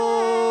it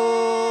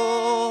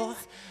all.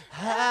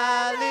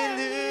 Hallelujah,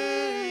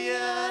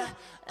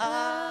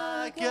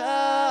 our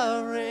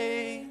God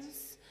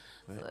reigns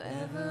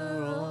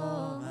forever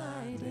all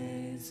my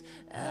days.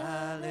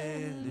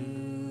 Hallelujah.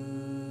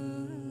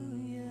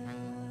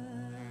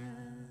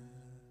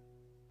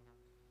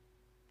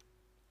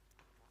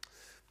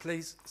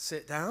 Please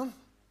sit down.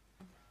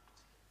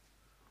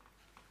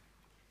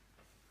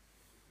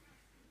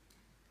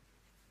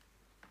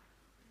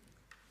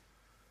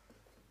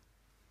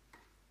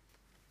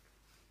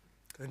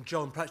 And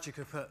John, perhaps you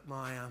could put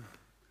my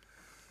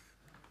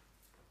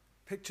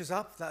pictures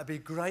up. That would be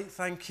great,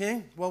 thank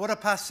you. Well, what a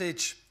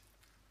passage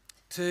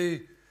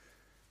to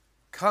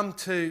come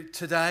to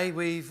today.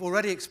 We've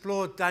already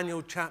explored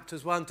Daniel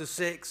chapters 1 to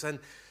 6, and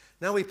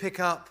now we pick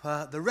up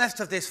the rest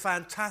of this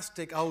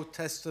fantastic Old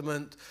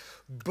Testament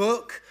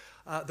book,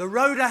 The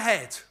Road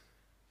Ahead.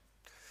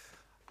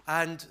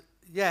 And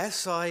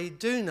yes, I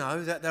do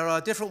know that there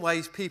are different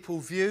ways people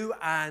view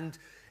and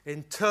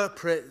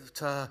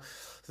interpret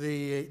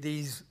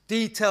these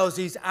details,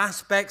 these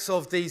aspects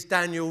of these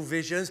Daniel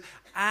visions,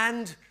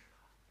 and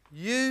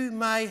you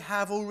may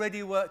have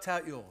already worked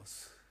out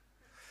yours.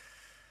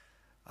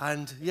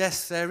 And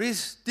yes, there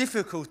is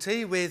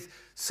difficulty with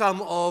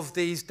some of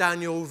these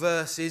Daniel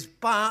verses,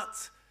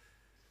 but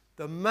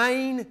the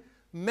main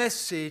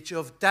message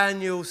of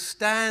Daniel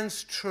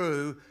stands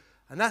true,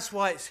 and that's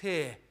why it's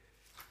here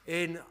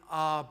in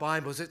our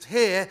Bibles. It's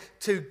here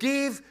to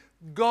give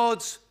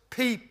God's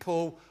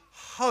people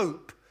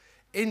hope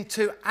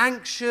into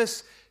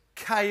anxious,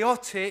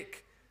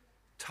 chaotic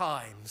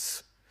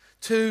times,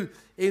 to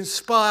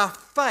inspire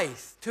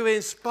faith, to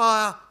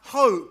inspire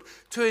hope,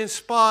 to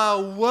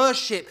inspire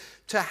worship,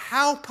 to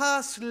help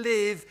us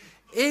live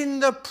in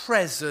the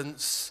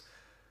present,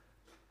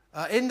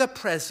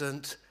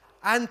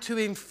 and to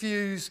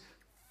infuse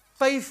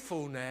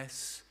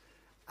faithfulness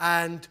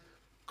and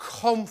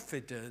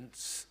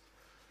confidence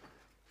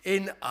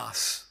in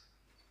us.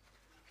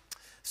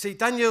 See,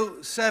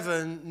 Daniel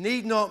 7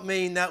 need not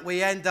mean that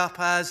we end up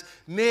as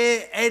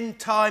mere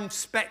end-time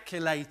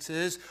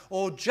speculators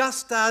or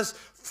just as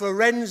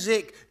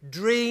forensic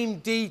dream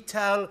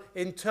detail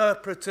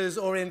interpreters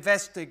or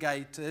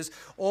investigators,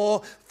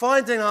 or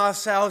finding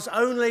ourselves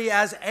only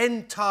as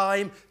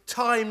end-time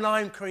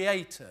timeline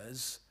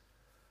creators,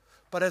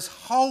 but as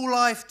whole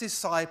life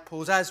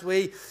disciples. As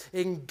we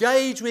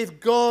engage with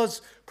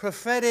God's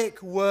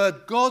prophetic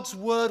word, God's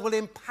word will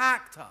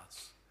impact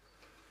us,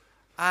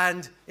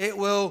 and it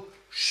will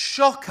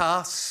shock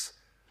us,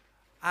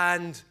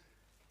 and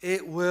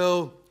it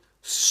will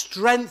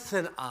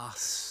strengthen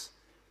us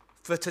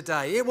for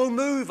today. It will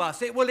move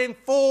us, it will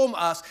inform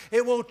us,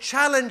 it will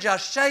challenge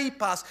us,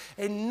 shape us,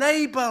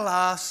 enable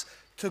us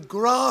to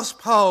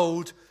grasp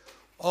hold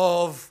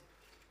of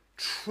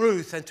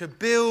truth and to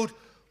build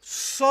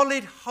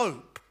solid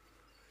hope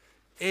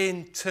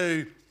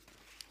into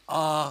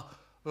our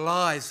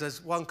lives.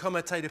 As one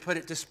commentator put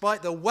it,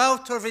 despite the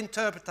welter of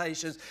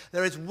interpretations,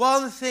 there is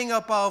one thing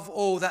above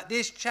all that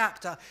this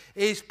chapter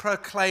is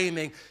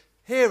proclaiming.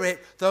 Hear it: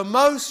 the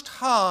Most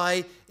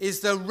High is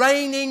the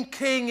reigning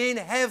King in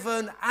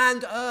heaven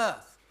and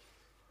earth.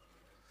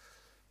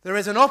 There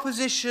is an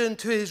opposition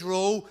to his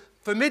rule,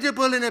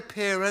 formidable in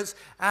appearance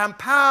and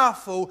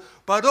powerful,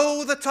 but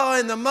all the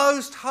time the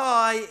Most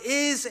High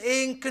is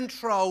in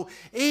control,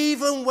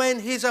 even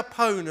when his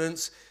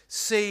opponents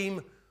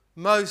seem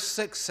most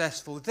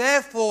successful.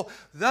 Therefore,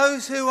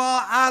 those who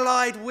are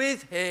allied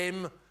with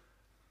him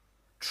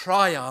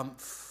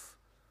triumph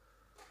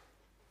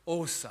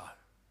also.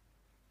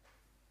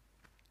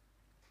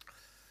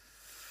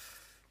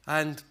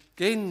 And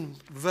in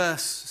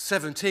verse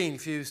 17,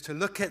 if you was to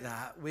look at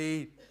that,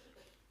 we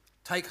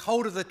take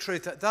hold of the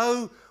truth that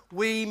though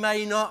we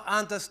may not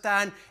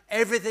understand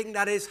everything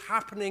that is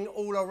happening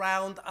all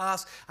around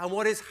us and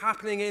what is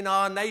happening in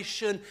our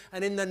nation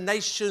and in the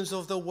nations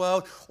of the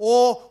world,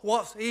 or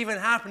what's even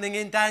happening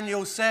in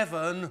Daniel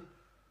 7,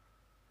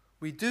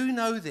 we do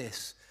know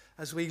this.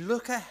 As we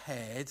look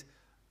ahead,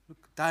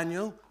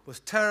 Daniel was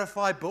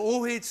terrified, but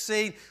all he'd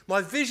seen,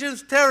 my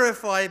visions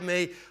terrified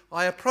me.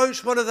 I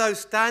approached one of those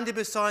standing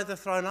beside the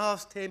throne,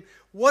 asked him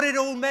what it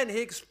all meant. He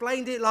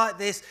explained it like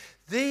this: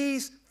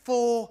 these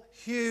 4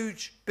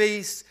 huge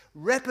beasts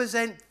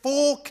represent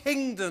 4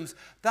 kingdoms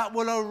that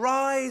will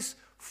arise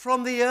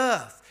from the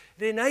earth.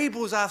 It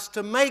enables us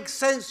to make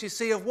sense, you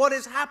see, of what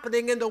is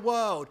happening in the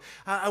world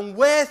and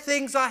where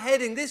things are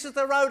heading. This is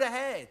the road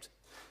ahead.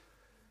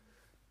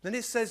 Then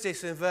it says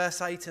this in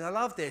verse 18, I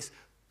love this: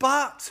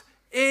 but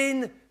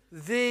in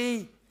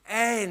the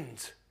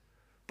end,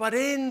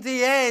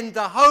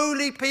 the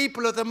holy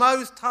people of the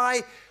Most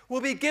High will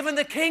be given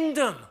the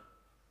kingdom.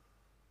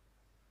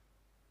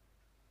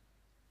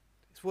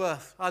 It's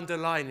worth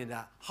underlining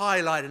that,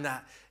 highlighting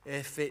that,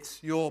 if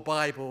it's your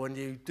Bible and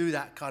you do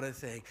that kind of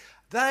thing.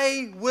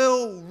 They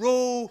will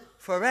rule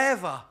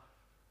forever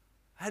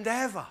and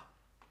ever.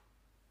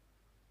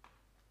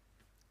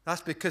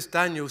 That's because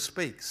Daniel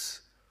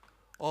speaks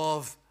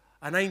of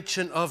an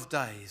Ancient of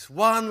Days,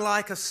 one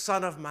like a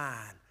Son of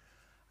Man,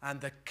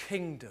 and the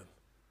kingdom,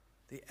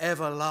 the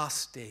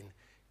everlasting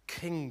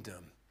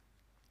kingdom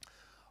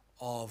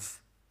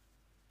of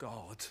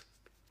God.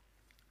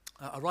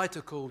 A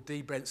writer called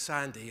D. Brent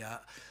Sandy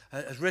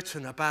has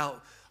written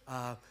about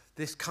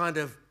this kind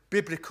of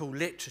biblical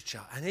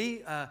literature, and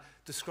he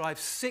describes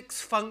 6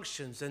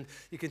 functions, and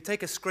you can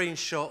take a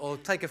screenshot or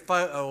take a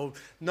photo or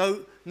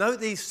note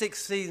these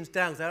 6 things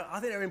down. I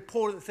think they're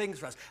important things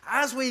for us.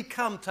 As we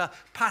come to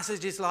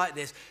passages like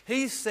this,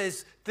 he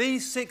says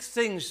these 6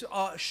 things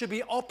should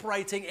be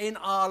operating in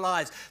our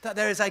lives, that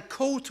there is a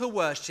call to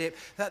worship,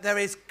 that there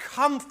is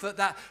comfort,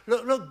 that,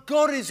 look,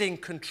 God is in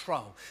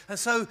control. And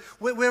so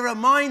we're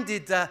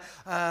reminded that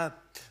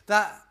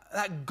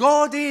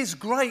God is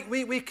great.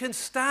 We can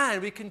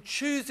stand. We can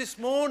choose this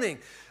morning,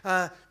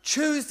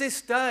 choose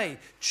this day,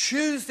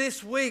 choose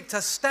this week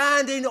to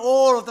stand in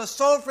awe of the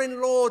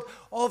sovereign Lord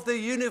of the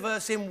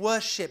universe in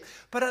worship.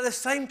 But at the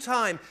same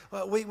time,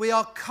 we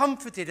are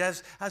comforted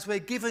as we're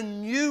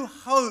given new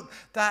hope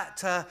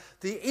that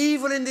the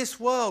evil in this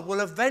world will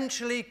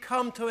eventually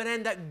come to an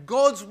end, that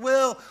God's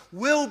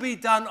will be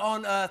done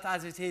on earth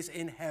as it is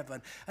in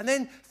heaven. And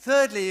then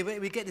thirdly,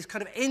 we get this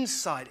kind of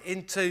insight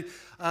into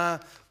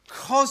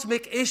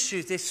cosmic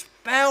issues, this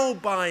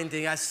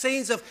spellbinding, as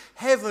scenes of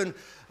heaven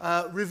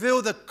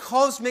reveal the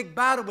cosmic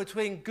battle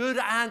between good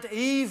and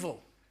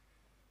evil.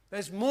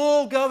 There's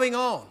more going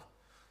on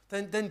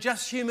than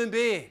just human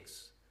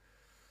beings.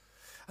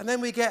 And then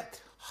we get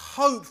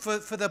hope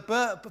for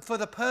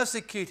the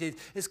persecuted.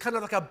 It's kind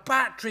of like a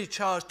battery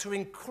charge to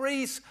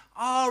increase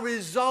our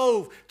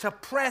resolve to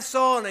press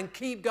on and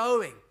keep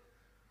going.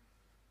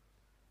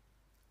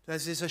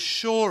 There's this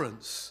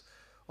assurance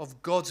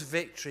of God's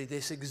victory,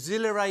 this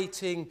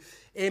exhilarating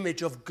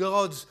image of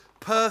God's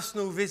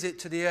personal visit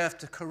to the earth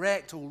to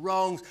correct all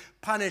wrongs,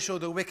 punish all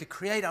the wicked,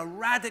 create a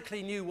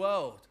radically new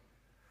world.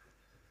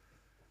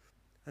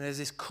 And there's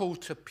this call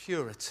to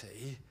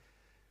purity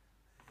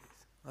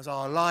as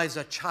our lives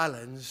are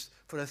challenged,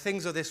 for the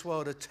things of this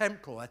world are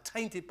temporal, are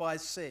tainted by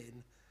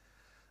sin.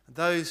 And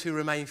those who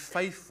remain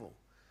faithful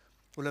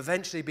will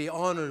eventually be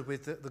honoured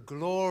with the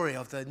glory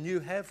of the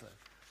new heaven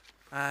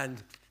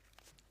and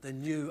the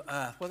new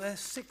earth. Well, there's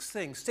 6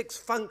 things, 6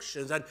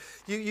 functions, and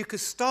you could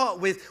start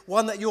with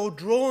one that you're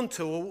drawn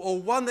to or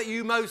one that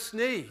you most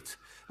need.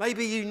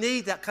 Maybe you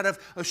need that kind of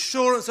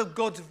assurance of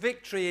God's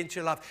victory into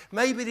your life.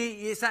 Maybe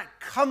it's that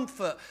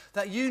comfort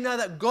that you know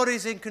that God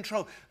is in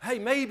control. Hey,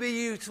 maybe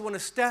you want to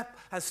step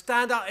and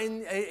stand out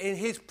in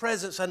his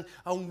presence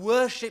and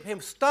worship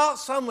him. Start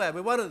somewhere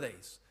with one of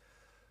these.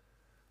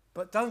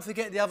 But don't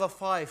forget the other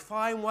 5.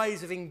 Find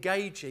ways of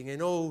engaging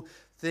in all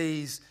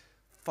these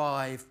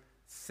 5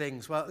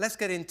 things. Well, let's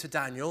get into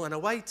Daniel,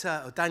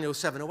 and Daniel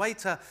 7. A way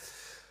to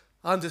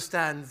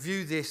understand,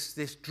 view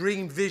this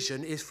dream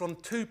vision is from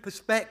 2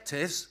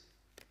 perspectives.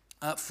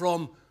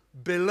 From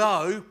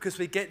below, because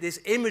we get this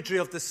imagery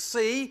of the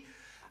sea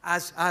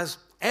as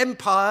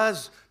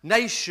empires,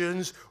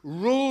 nations,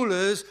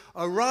 rulers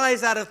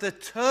arise out of the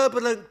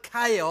turbulent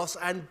chaos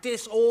and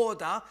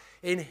disorder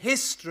in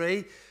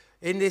history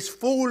in this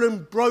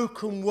fallen,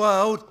 broken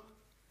world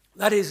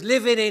that is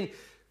living in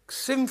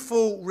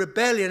sinful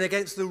rebellion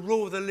against the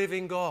rule of the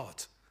living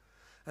God.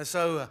 And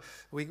so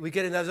we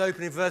get in those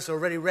opening verses, I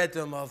already read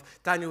them, of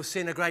Daniel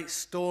seeing a great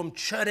storm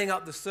churning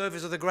up the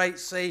surface of the great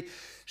sea,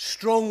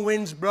 strong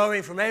winds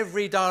blowing from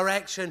every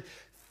direction,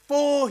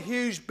 4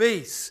 huge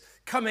beasts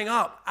coming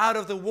up out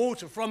of the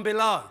water from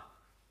below.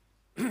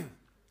 And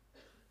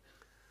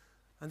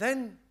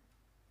then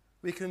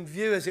we can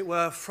view, as it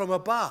were, from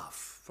above,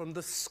 from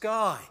the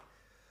sky,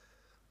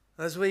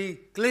 as we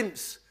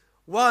glimpse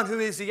one who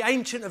is the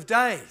Ancient of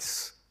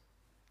Days,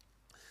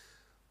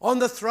 on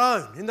the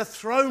throne, in the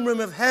throne room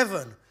of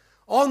heaven,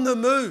 on the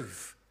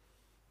move,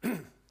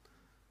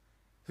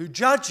 who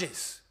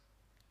judges.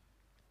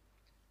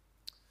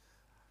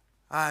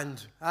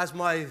 And as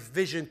my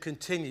vision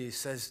continues,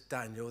 says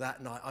Daniel,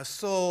 that night, I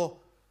saw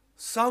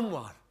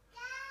someone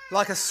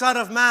like a son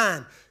of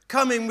man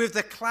coming with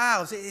the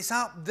clouds. It is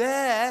up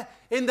there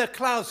in the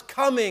clouds,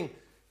 coming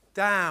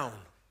down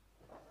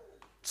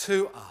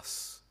to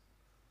us.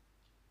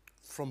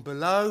 From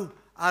below,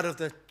 out of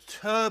the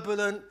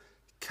turbulent,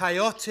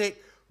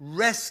 chaotic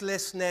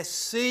restlessness,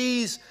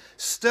 seas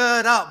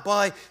stirred up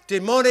by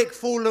demonic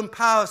fallen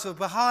powers from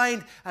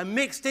behind and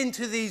mixed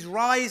into these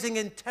rising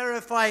and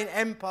terrifying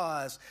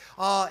empires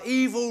are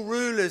evil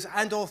rulers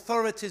and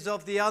authorities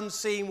of the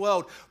unseen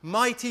world,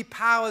 mighty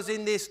powers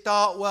in this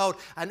dark world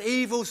and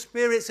evil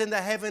spirits in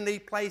the heavenly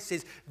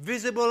places,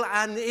 visible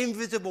and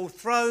invisible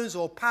thrones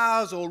or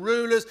powers or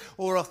rulers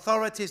or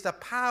authorities, the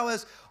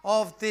powers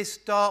of this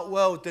dark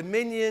world,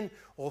 dominion,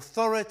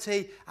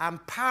 authority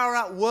and power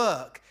at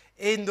work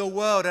in the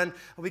world. And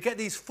we get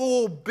these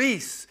four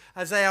beasts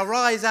as they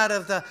arise out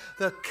of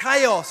the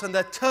chaos and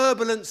the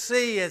turbulent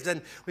seas.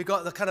 And we've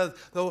got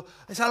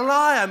it's a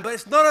lion, but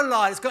it's not a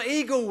lion. It's got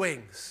eagle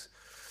wings.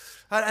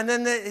 And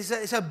then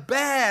it's a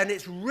bear, and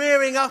it's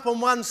rearing up on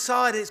one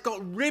side. And it's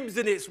got ribs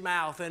in its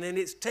mouth and in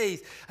its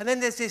teeth. And then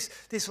there's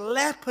this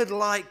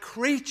leopard-like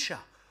creature.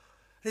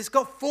 It's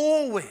got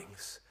four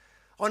wings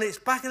on its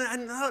back.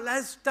 And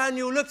as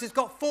Daniel looks, it's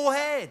got four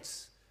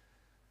heads.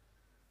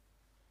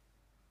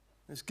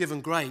 It's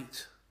given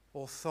great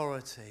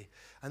authority.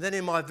 And then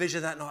in my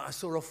vision that night, I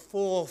saw a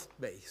fourth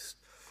beast,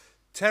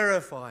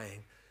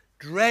 terrifying,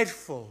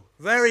 dreadful,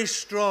 very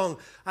strong,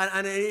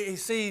 and he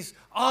sees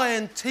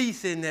iron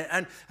teeth in it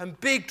and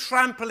big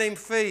trampling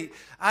feet,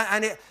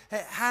 and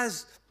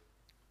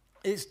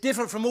it's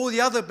different from all the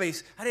other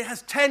beasts, and it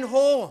has 10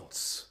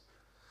 horns.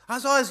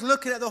 As I was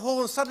looking at the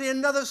horns, suddenly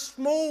another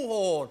small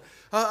horn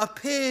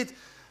appeared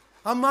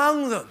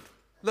among them.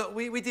 Look,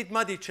 we did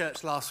Muddy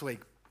Church last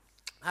week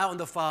out on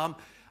the farm,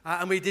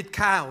 and we did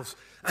cows,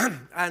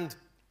 and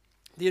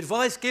the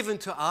advice given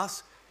to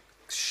us,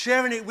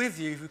 sharing it with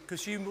you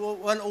because you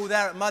weren't all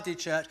there at Muddy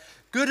Church.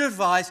 Good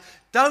advice,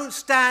 don't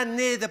stand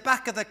near the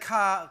back of the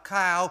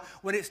cow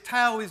when its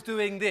tail is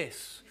doing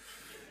this,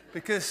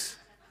 because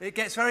it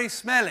gets very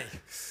smelly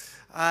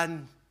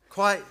and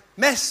quite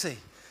messy.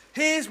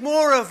 Here's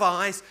more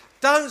advice,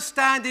 don't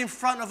stand in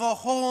front of a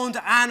horned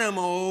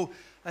animal,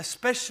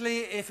 especially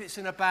if it's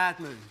in a bad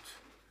mood.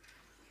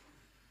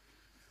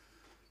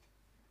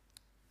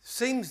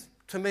 Seems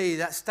to me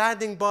that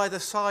standing by the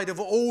side of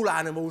all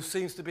animals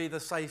seems to be the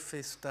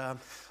safest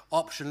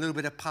option. A little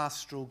bit of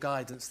pastoral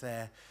guidance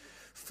there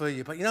for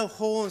you. But you know,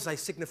 horns, they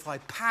signify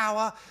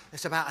power.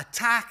 It's about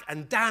attack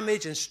and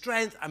damage and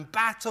strength and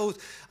battles.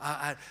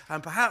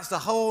 And perhaps the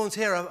horns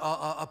here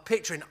are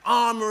picturing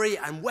armory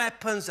and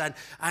weapons and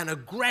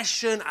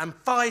aggression and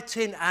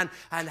fighting and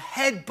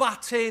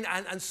headbutting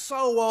and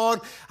so on.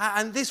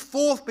 And this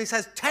fourth beast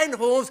has 10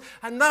 horns,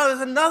 and now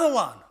there's another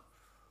one.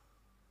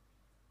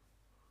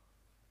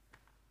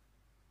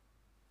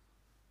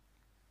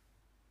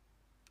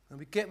 And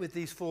we get with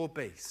these four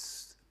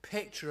beasts a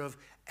picture of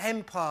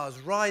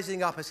empires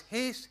rising up as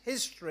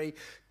history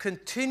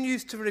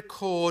continues to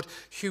record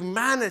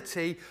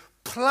humanity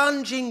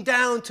plunging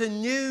down to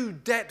new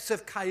depths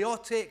of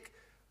chaotic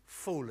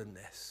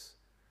fallenness.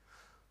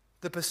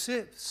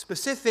 The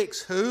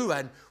specifics who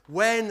and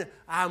when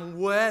and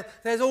where,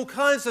 there's all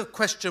kinds of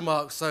question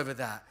marks over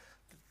that.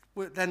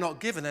 They're not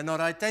given, they're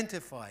not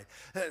identified.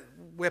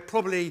 We're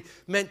probably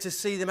meant to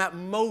see them at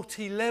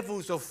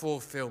multi-levels of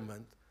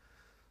fulfillment.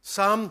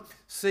 Some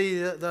see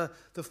the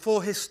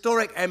four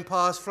historic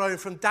empires flowing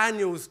from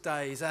Daniel's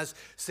days as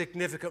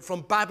significant,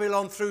 from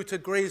Babylon through to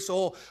Greece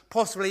or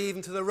possibly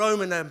even to the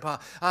Roman Empire.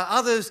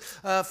 Others,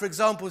 for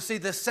example, see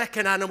the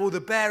second animal,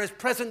 the bear, as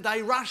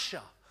present-day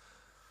Russia.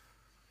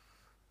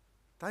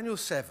 Daniel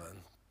 7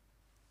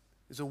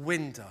 is a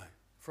window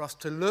for us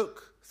to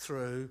look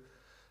through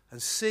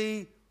and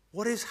see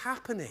what is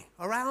happening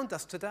around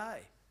us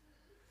today.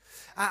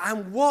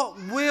 And what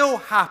will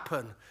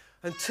happen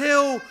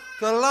until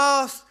the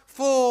last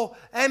four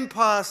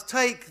empires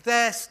take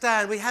their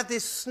stand. We have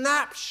this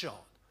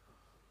snapshot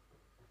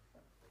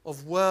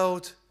of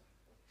world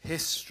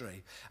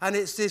history. And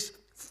it's this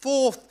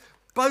fourth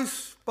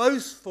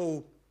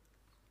boastful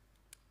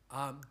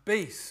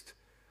beast.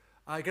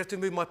 I have to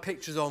move my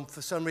pictures on.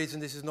 For some reason,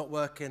 this is not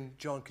working.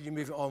 John, can you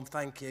move it on?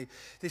 Thank you.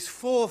 This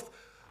fourth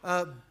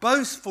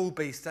boastful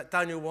beast that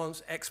Daniel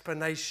wants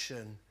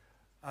explanation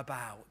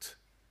about.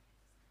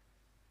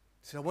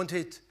 So I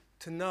wanted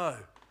to know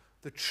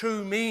the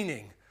true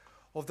meaning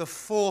of the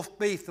fourth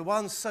beast, the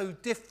one so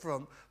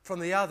different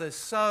from the others,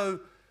 so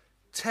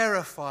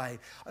terrifying.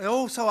 I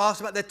also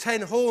asked about the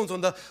 10 horns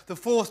on the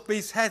fourth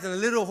beast's head and the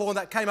little horn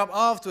that came up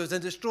afterwards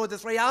and destroyed the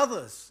 3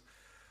 others.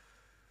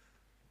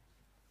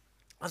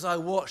 As I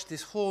watched,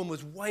 this horn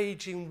was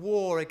waging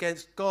war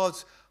against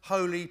God's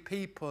holy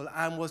people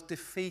and was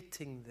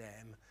defeating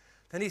them.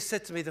 Then he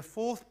said to me, the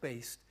fourth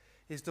beast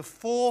is the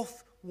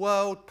fourth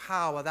world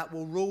power that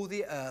will rule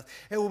the earth.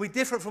 It will be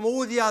different from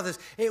all the others.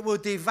 It will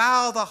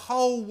devour the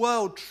whole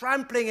world,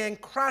 trampling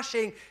and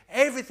crushing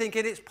everything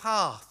in its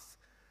path.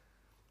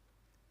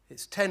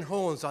 Its 10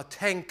 horns are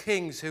 10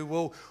 kings who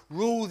will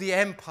rule the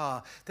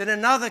empire. Then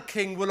another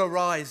king will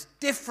arise,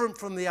 different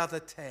from the other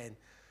 10,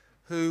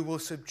 who will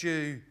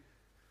subdue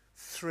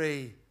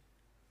 3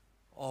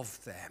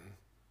 of them.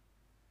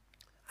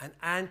 An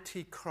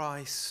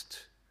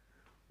antichrist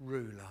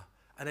ruler,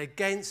 and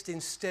against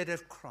instead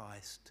of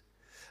Christ.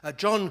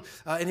 John,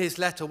 in his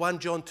letter, 1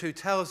 John 2,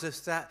 tells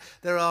us that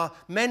there are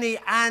many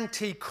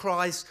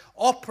antichrists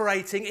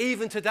operating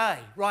even today,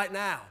 right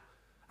now.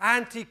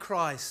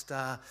 Antichrist,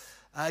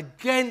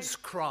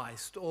 against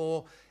Christ,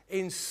 or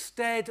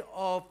instead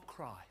of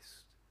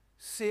Christ.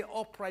 See it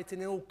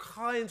operating in all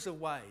kinds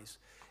of ways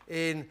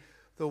in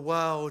the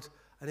world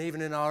and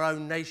even in our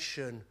own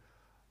nation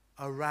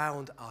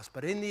around us.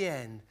 But in the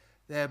end,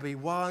 there be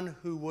one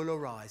who will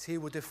arise. He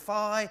will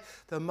defy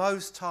the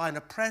Most High and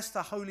oppress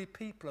the holy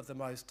people of the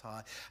Most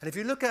High. And if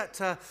you look at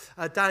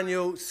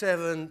Daniel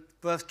 7,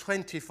 verse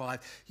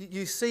 25,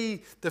 you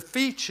see the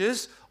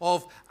features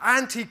of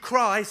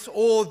Antichrist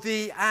or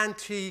the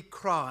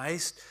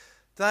Antichrist.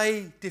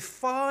 They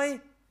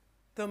defy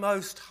the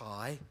Most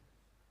High.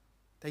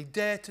 They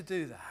dare to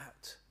do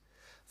that.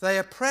 They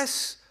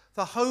oppress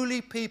the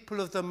holy people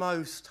of the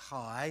Most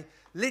High.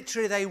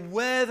 Literally, they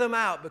wear them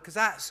out, because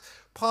that's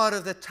part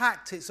of the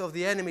tactics of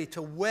the enemy,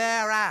 to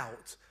wear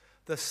out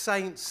the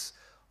saints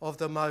of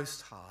the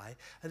Most High.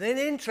 And then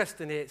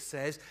interestingly it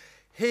says,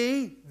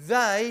 he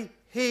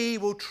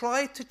will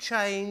try to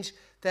change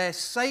their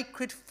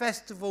sacred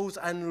festivals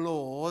and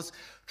laws,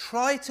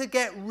 try to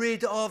get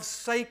rid of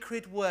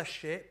sacred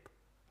worship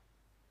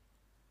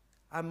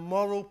and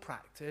moral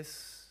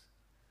practice,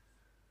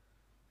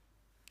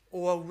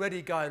 all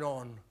already going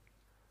on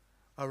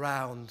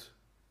around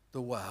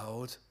the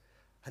world.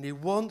 And he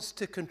wants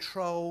to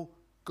control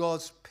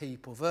God's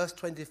people. Verse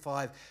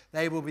 25,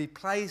 they will be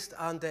placed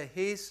under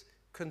his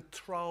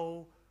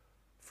control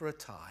for a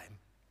time.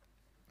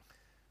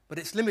 But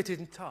it's limited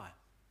in time.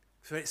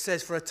 So it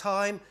says for a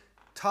time,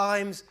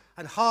 times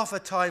and half a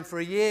time, for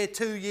a year,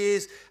 2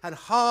 years and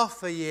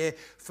half a year.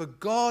 For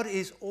God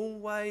is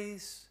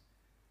always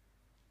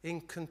in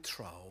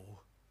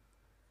control,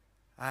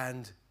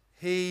 and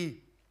he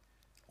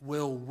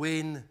will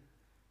win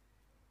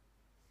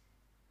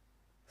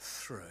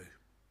through.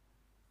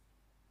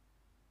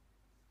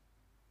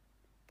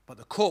 But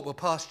the court will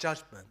pass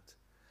judgment,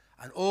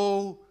 and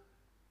all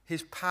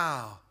his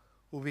power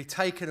will be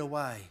taken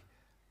away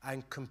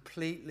and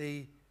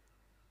completely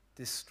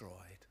destroyed.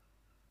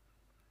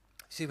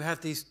 See, we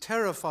have these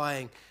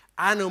terrifying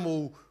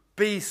animal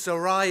beasts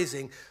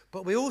arising,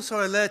 but we also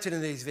are alerted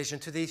in these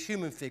visions to these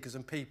human figures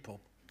and people.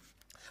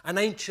 An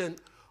ancient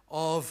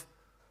of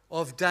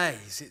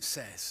days, it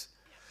says.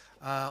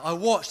 I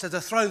watched as the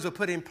thrones were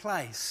put in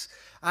place,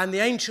 and the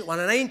ancient one,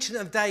 an ancient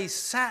of days,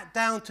 sat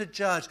down to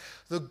judge.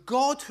 The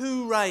God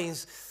who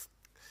reigns.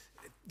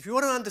 If you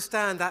want to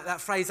understand that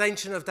phrase,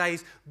 ancient of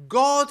days,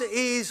 God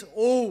is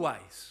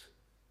always.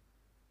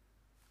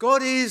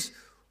 God is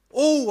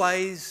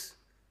always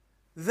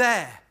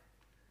there,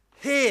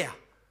 here.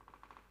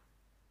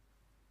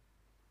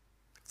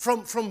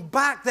 From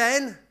back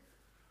then,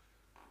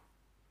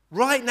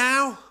 right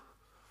now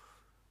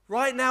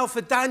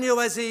for Daniel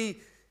as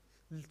he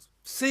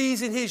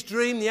sees in his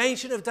dream the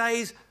Ancient of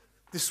Days,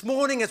 this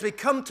morning as we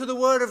come to the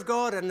Word of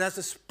God and as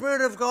the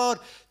Spirit of God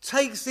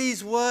takes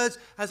these words,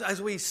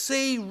 as we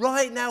see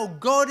right now,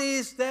 God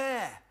is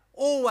there,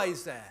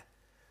 always there,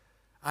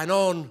 and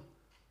on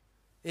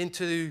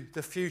into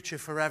the future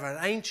forever,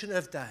 an Ancient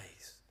of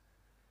Days.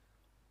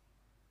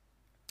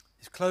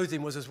 His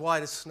clothing was as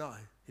white as snow.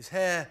 His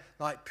hair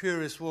like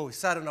purest wool. He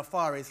sat on a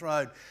fiery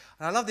throne.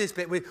 And I love this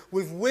bit with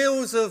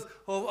wheels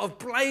of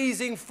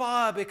blazing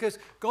fire, because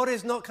God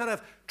is not kind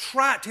of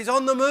trapped. He's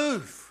on the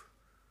move.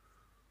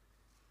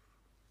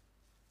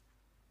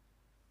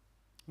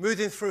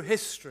 Moving through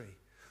history.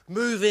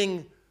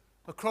 Moving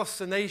across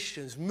the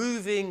nations.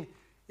 Moving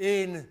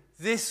in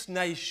this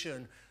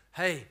nation.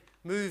 Hey,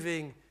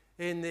 moving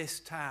in this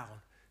town.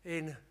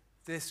 In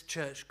this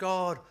church.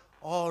 God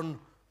on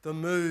the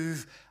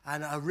move,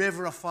 and a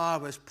river of fire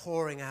was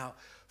pouring out,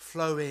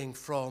 flowing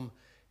from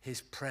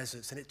his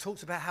presence. And it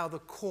talks about how the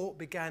court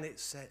began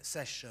its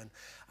session,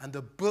 and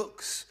the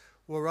books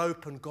were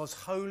opened, God's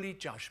holy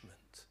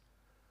judgment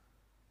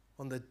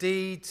on the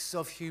deeds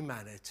of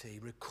humanity,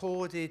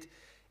 recorded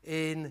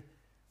in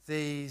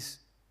these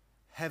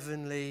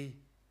heavenly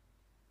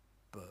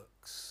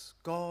books.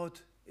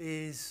 God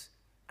is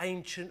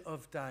Ancient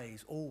of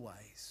Days,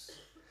 always.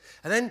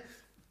 And then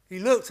he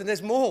looks, and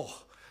there's more.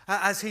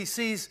 As he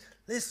sees,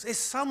 there's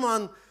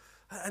someone,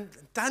 and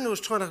Daniel's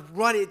trying to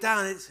write it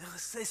down, it's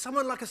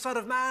someone like a son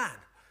of man,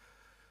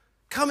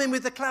 coming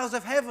with the clouds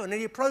of heaven. And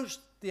he approached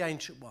the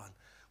Ancient One,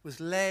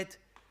 was led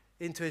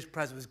into his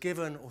presence, was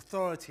given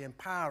authority and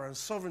power and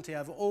sovereignty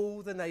over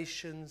all the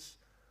nations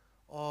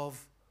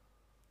of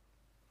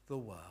the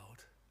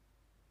world.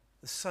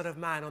 The Son of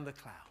Man on the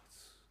clouds.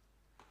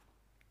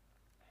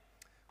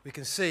 We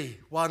can see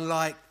one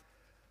like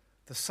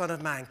the Son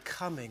of Man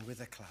coming with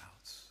the clouds.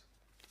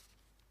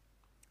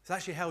 It's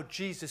actually how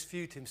Jesus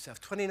viewed himself.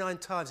 29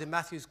 times in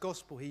Matthew's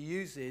Gospel he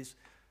uses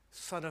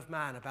Son of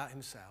Man about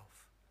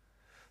himself.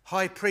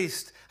 High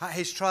priest at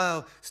his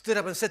trial stood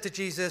up and said to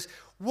Jesus,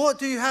 "What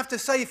do you have to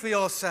say for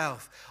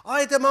yourself?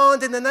 I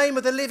demand in the name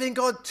of the living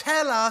God,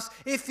 tell us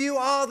if you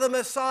are the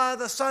Messiah,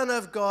 the Son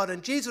of God."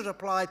 And Jesus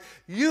replied,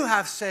 "You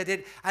have said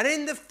it, and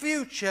in the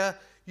future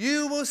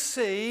you will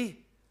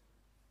see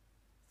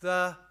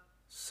the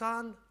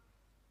Son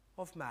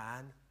of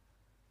Man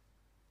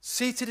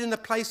seated in the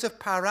place of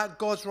power at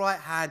God's right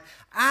hand,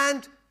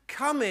 and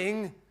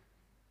coming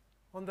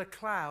on the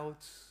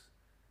clouds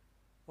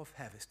of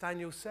heaven." It's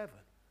Daniel 7,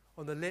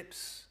 on the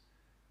lips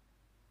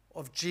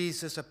of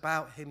Jesus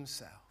about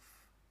himself.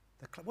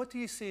 What do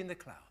you see in the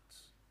clouds?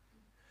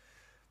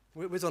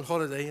 We was on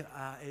holiday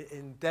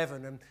in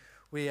Devon, and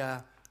we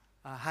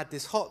had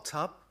this hot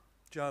tub,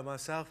 Joe and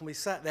myself, and we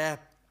sat there.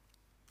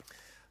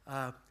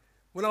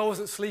 When I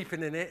wasn't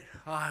sleeping in it,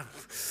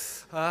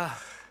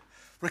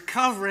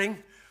 recovering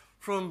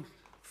from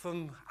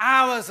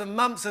hours and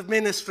months of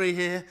ministry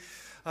here.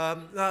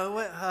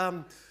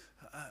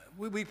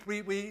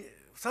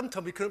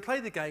 Sometimes we couldn't play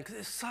the game because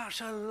it's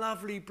such a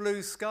lovely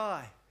blue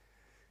sky.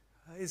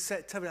 In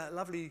September, that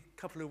lovely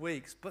couple of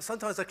weeks. But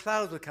sometimes the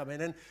clouds would come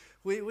in, and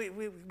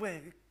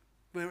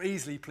we're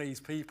easily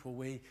pleased people.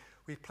 We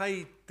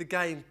played the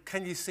game,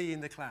 Can You See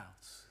in the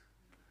Clouds?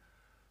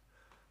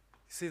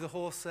 You see the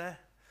horse there?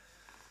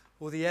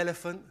 Or the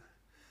elephant?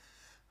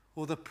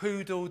 Or the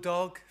poodle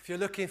dog? If you're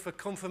looking for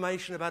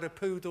confirmation about a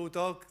poodle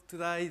dog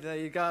today, there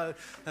you go.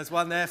 There's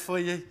one there for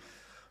you.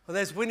 Well,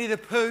 there's Winnie the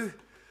Pooh.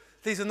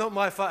 These are not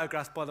my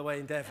photographs, by the way,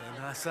 in Devon.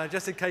 So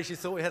just in case you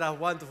thought we had a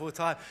wonderful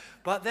time.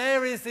 But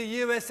there is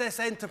the USS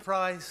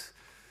Enterprise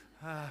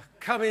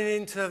coming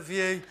into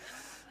view.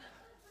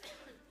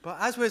 But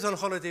as we was on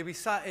holiday, we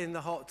sat in the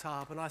hot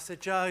tub, and I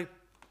said, Joe,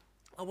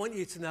 I want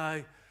you to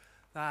know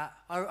that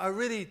I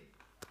really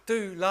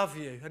do love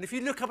you. And if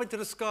you look up into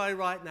the sky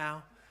right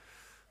now,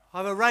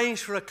 I've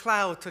arranged for a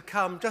cloud to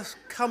just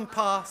come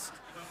past.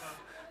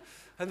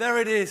 And there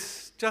it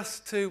is,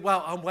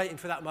 well, I'm waiting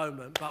for that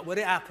moment. But when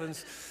it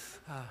happens,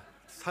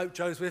 hope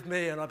Joe's with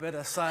me, and I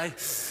better say,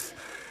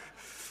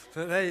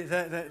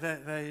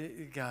 there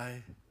you go.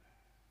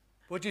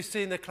 What do you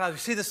see in the clouds? You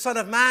see the Son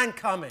of Man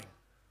coming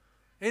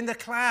in the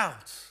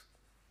clouds.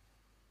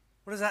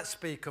 What does that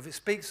speak of? It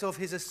speaks of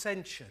his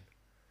ascension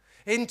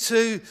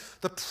into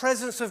the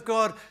presence of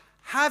God,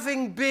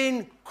 having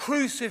been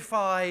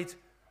crucified,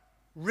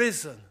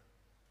 risen.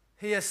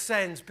 He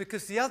ascends,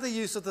 because the other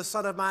use of the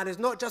Son of Man is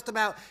not just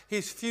about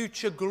his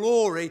future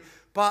glory,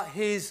 but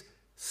his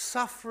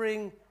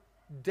suffering,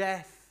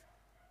 death,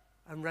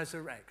 and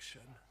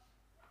resurrection.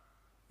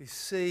 We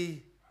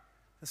see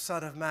the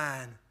Son of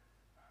Man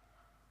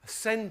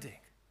ascending.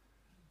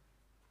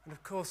 And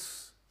of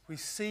course, we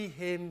see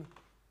him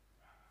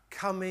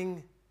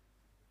coming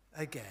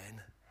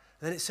again.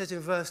 And then it says in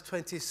verse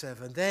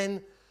 27,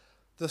 then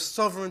the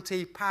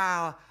sovereignty,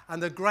 power,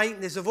 and the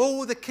greatness of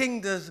all the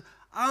kingdoms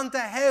under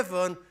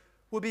heaven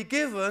will be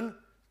given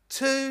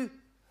to,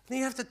 and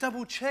you have to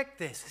double check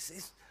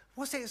this.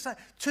 What's it say?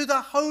 To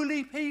the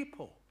holy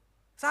people.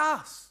 It's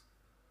us.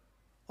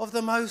 Of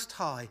the Most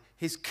High.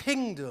 His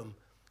kingdom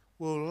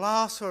will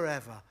last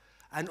forever,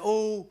 and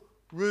all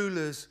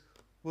rulers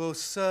will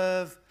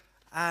serve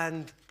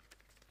and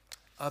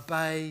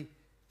obey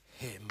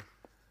him.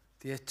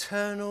 The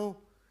eternal,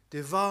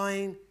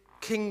 divine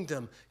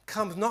kingdom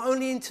comes not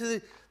only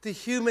into the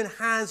human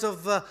hands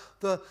of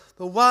the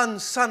one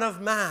Son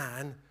of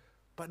Man,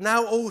 but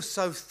now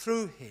also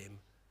through him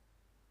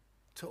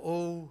to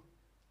all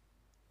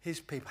his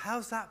people.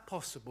 How's that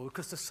possible?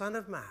 Because the Son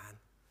of Man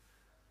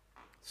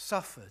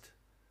suffered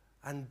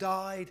and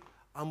died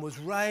and was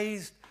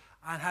raised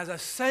and has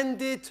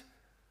ascended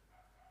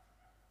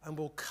and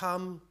will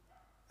come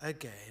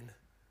again.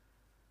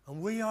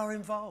 And we are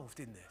involved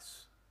in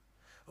this.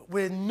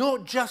 We're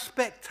not just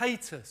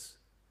spectators,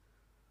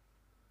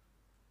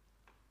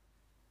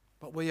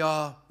 but we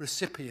are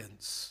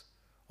recipients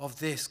of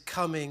this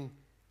coming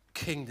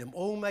kingdom,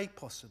 all made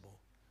possible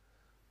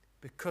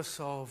because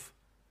of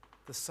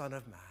the Son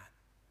of Man.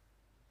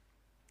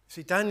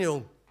 See,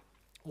 Daniel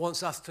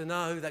wants us to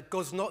know that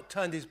God's not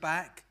turned his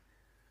back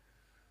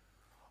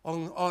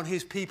on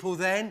his people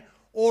then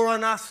or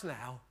on us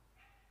now.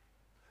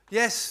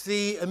 Yes,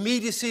 the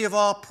immediacy of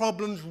our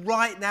problems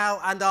right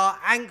now and our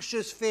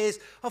anxious fears,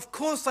 of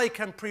course they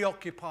can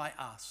preoccupy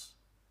us.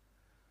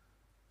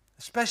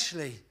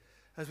 Especially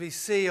as we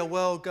see a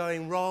world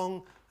going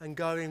wrong and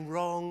going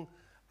wrong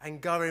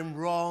and going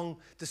wrong,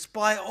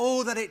 despite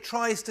all that it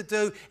tries to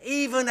do,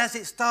 even as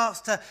it starts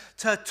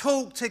to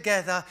talk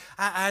together,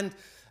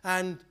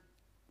 and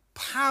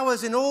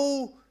powers in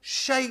all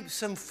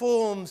shapes and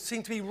forms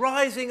seem to be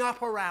rising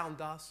up around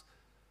us,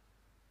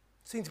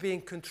 seem to be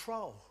in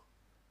control,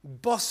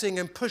 bossing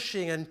and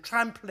pushing and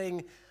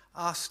trampling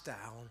us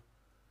down.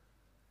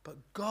 But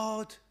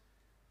God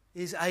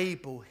is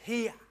able.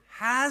 He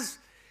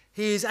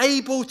is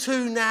able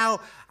to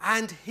now,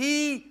 and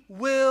he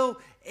will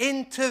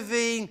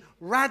intervene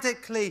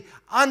radically,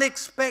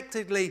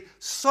 unexpectedly,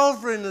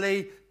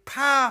 sovereignly,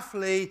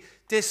 powerfully,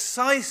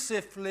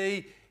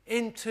 decisively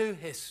into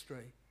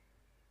history.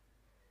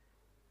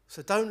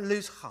 So don't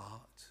lose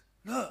heart.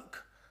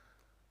 Look,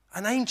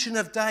 an Ancient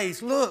of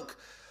Days. Look,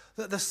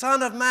 that the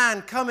Son of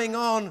Man coming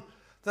on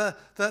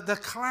the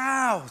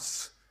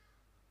clouds.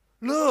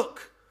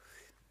 Look,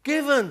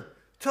 given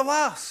to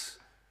us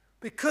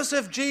because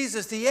of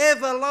Jesus, the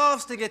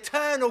everlasting,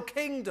 eternal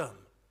kingdom.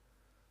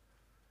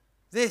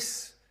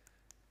 This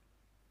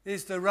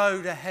is the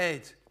road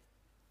ahead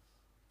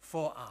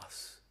for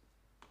us.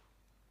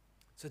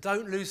 So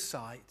don't lose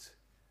sight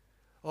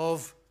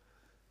of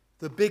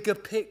the bigger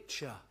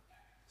picture,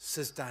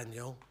 says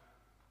Daniel.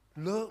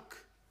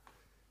 Look,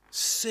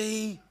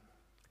 see,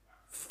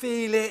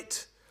 feel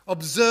it,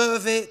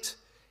 observe it,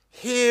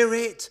 hear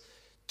it,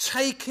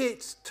 take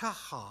it to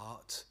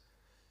heart.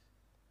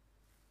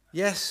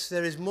 Yes,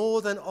 there is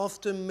more than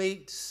often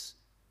meets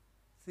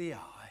the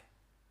eye.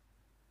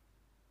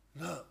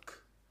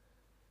 Look,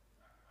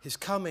 he's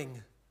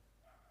coming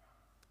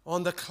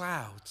on the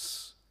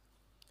clouds,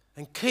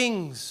 and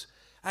kings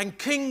and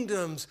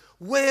kingdoms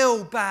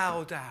will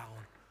bow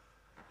down,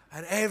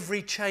 and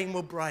every chain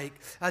will break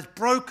as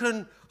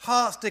broken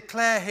hearts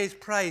declare his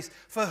praise.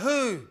 For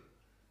who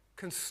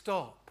can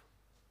stop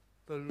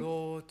the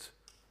Lord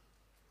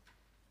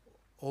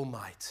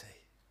Almighty?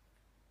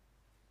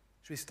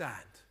 Should we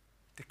stand?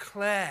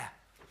 Declare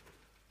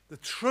the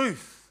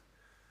truth,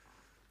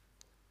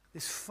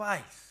 this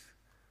faith,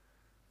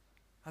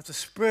 as the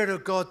Spirit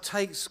of God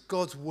takes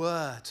God's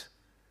word,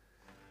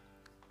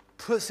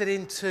 puts it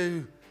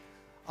into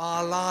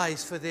our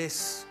lives for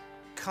this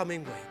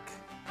coming week.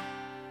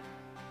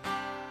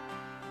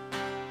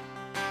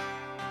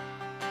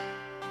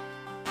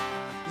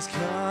 He's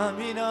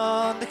coming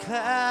on the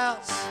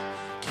clouds.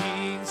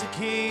 Kings and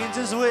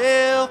kingdoms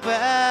will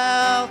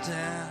bow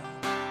down.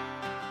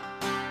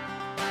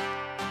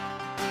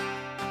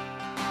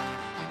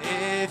 And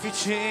every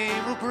chain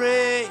will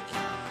break.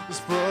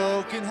 His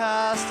broken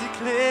hearts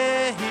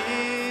declare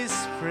his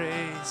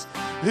praise.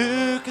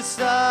 Who can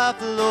stop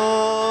the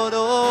Lord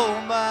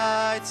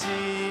Almighty?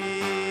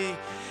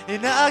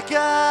 And our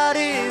God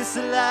is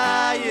the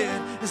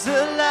Lion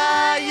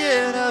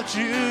of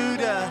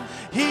Judah.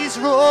 He's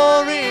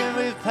roaring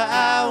with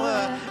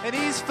power, and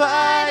he's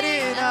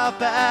fighting our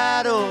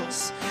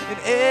battles, and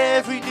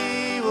every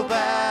knee will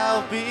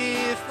bow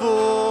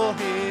before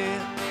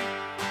him.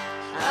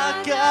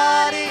 Our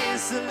God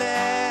is the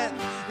Lamb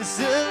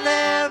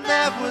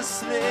that was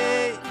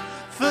slain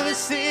for the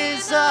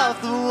sins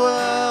of the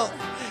world.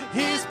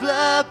 His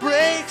blood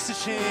breaks the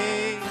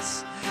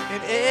chains,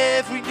 and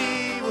every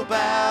knee will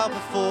bow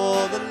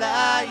before the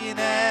Lion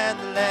and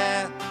the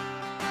Lamb.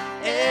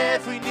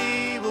 Every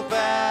knee will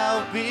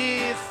bow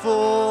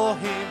before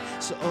him.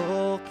 So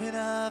open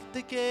up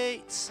the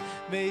gates,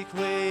 make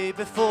way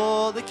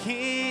before the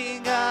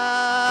King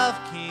of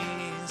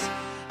Kings.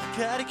 Our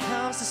God, he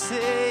comes to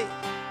save.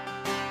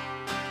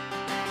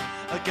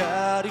 Our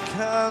God, he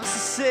comes to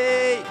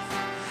save,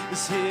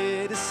 is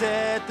here to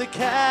set the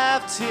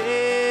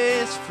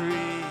captives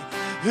free.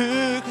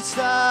 Who can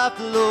stop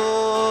the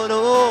Lord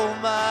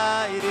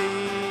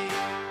Almighty?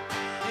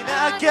 And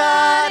our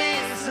God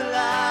is the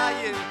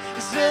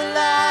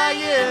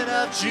Lion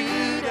of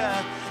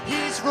Judah.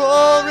 He's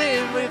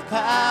roaring with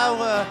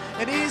power,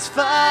 and he's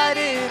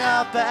fighting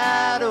our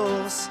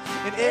battles,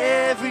 and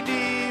every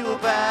knee will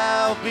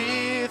bow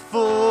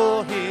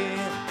before him.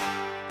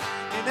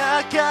 And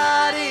our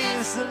God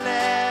is the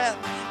Lamb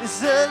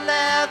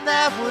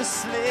that was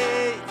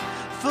slain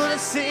for the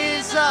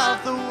sins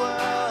of the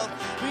world.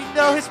 We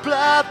know his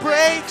blood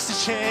breaks the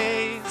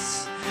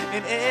chains,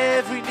 and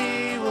every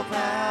knee will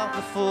bow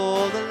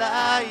before the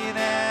Lion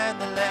and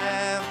the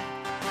Lamb.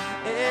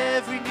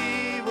 Every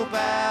knee will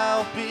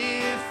bow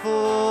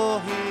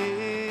before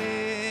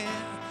him.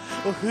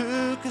 Oh,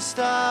 who can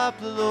stop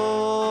the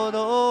Lord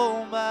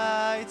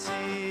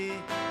Almighty?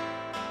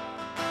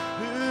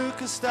 Who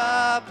can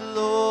stop the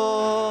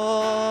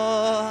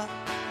Lord?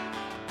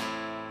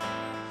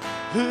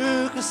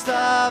 Who can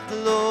stop the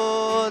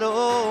Lord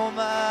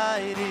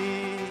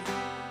Almighty?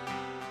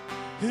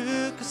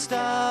 Who can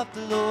stop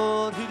the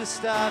Lord? Who can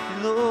stop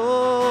the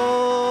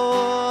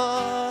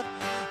Lord?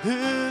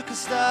 Who can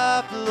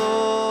stop the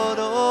Lord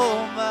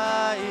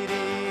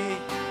Almighty?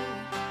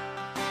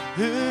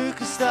 Who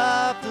can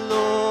stop the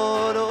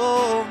Lord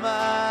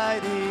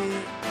Almighty?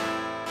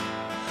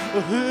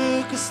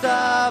 Who can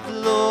stop the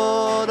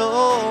Lord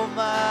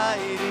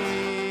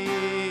Almighty?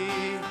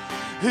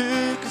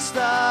 Who can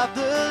stop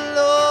the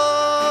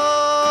Lord?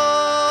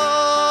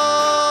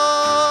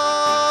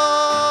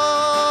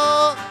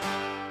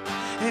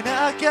 And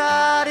our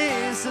God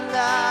is a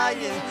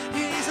Lion.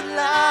 He's a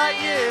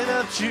Lion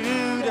of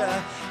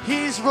Judah.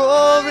 He's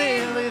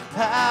roaring with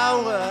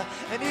power,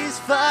 and he's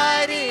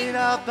fighting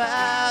our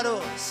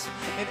battles,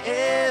 and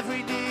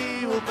every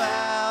knee will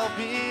bow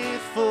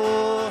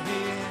before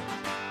him.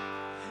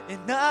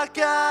 And our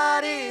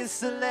God is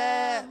the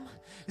Lamb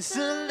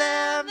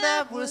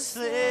that was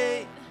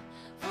slain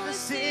for the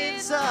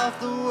sins of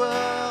the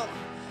world.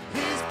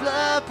 His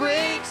blood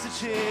breaks the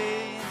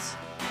chains.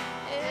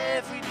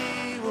 Every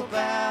knee will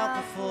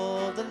bow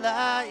before the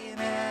Lion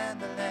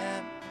and the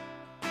Lamb.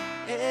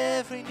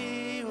 Every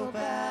knee will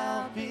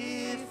bow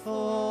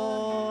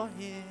before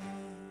him.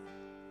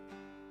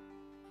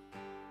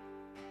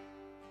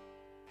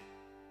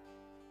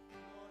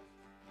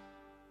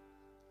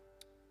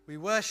 We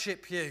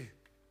worship you,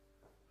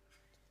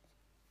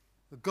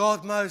 the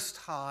God Most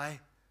High.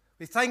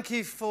 We thank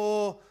you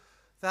for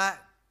that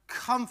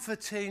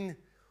comforting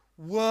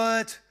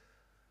word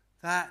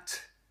that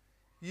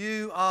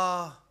you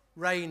are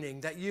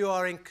reigning, that you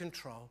are in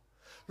control.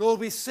 Lord,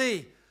 we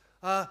see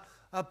a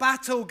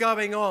battle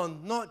going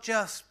on, not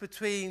just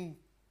between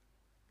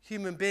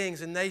human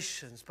beings and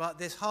nations, but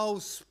this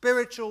whole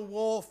spiritual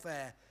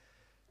warfare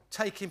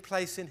taking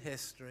place in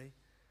history.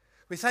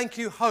 We thank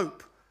you,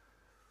 hope,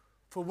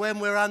 for when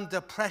we're under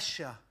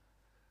pressure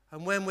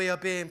and when we are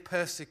being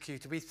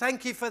persecuted. We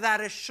thank you for that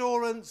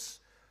assurance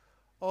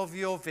of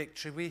your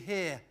victory. We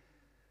hear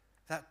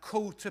that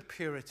call to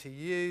purity,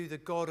 you, the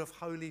God of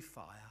holy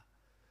fire.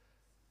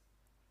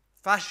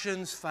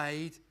 Fashions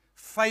fade,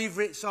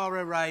 favourites are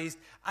erased,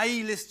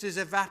 A-listers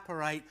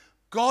evaporate.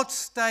 God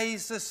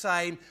stays the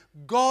same.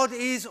 God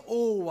is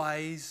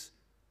always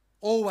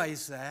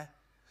there.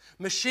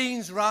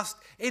 Machines rust,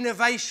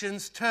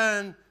 innovations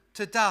turn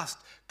to dust,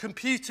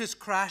 computers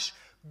crash.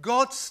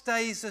 God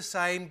stays the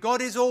same.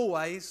 God is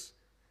always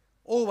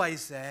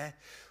there.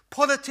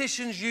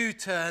 Politicians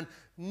U-turn,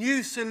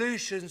 new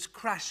solutions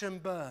crash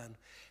and burn.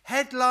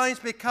 Headlines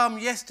become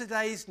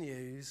yesterday's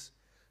news.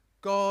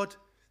 God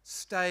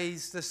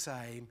stays the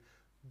same.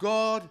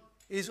 God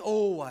is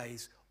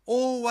always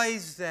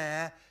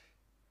there,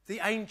 the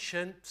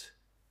Ancient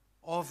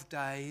of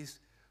Days.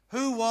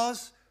 Who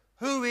was,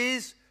 who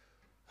is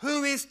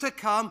to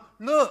come.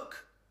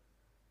 Look,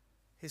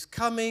 he's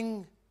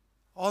coming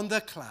on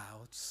the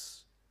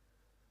clouds,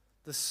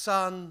 the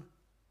Son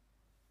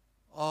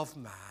of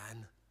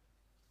Man.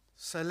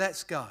 So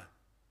let's go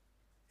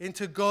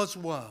into God's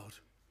world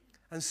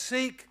and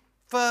seek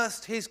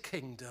first his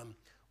kingdom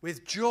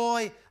with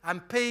joy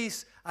and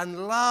peace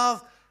and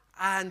love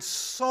and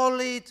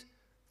solid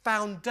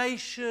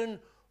foundation,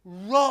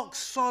 rock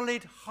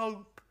solid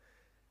hope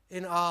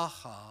in our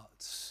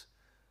hearts.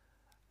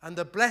 And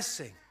the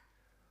blessing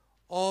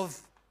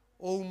of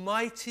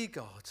Almighty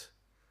God,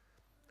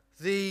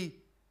 the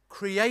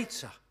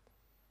Creator,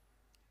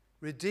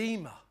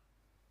 Redeemer,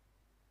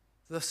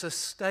 the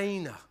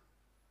Sustainer,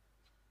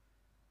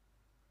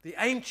 the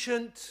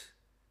Ancient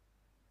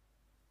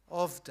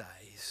of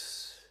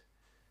Days,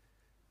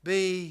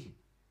 be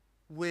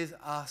with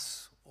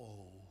us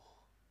all.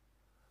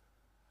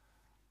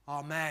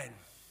 Amen.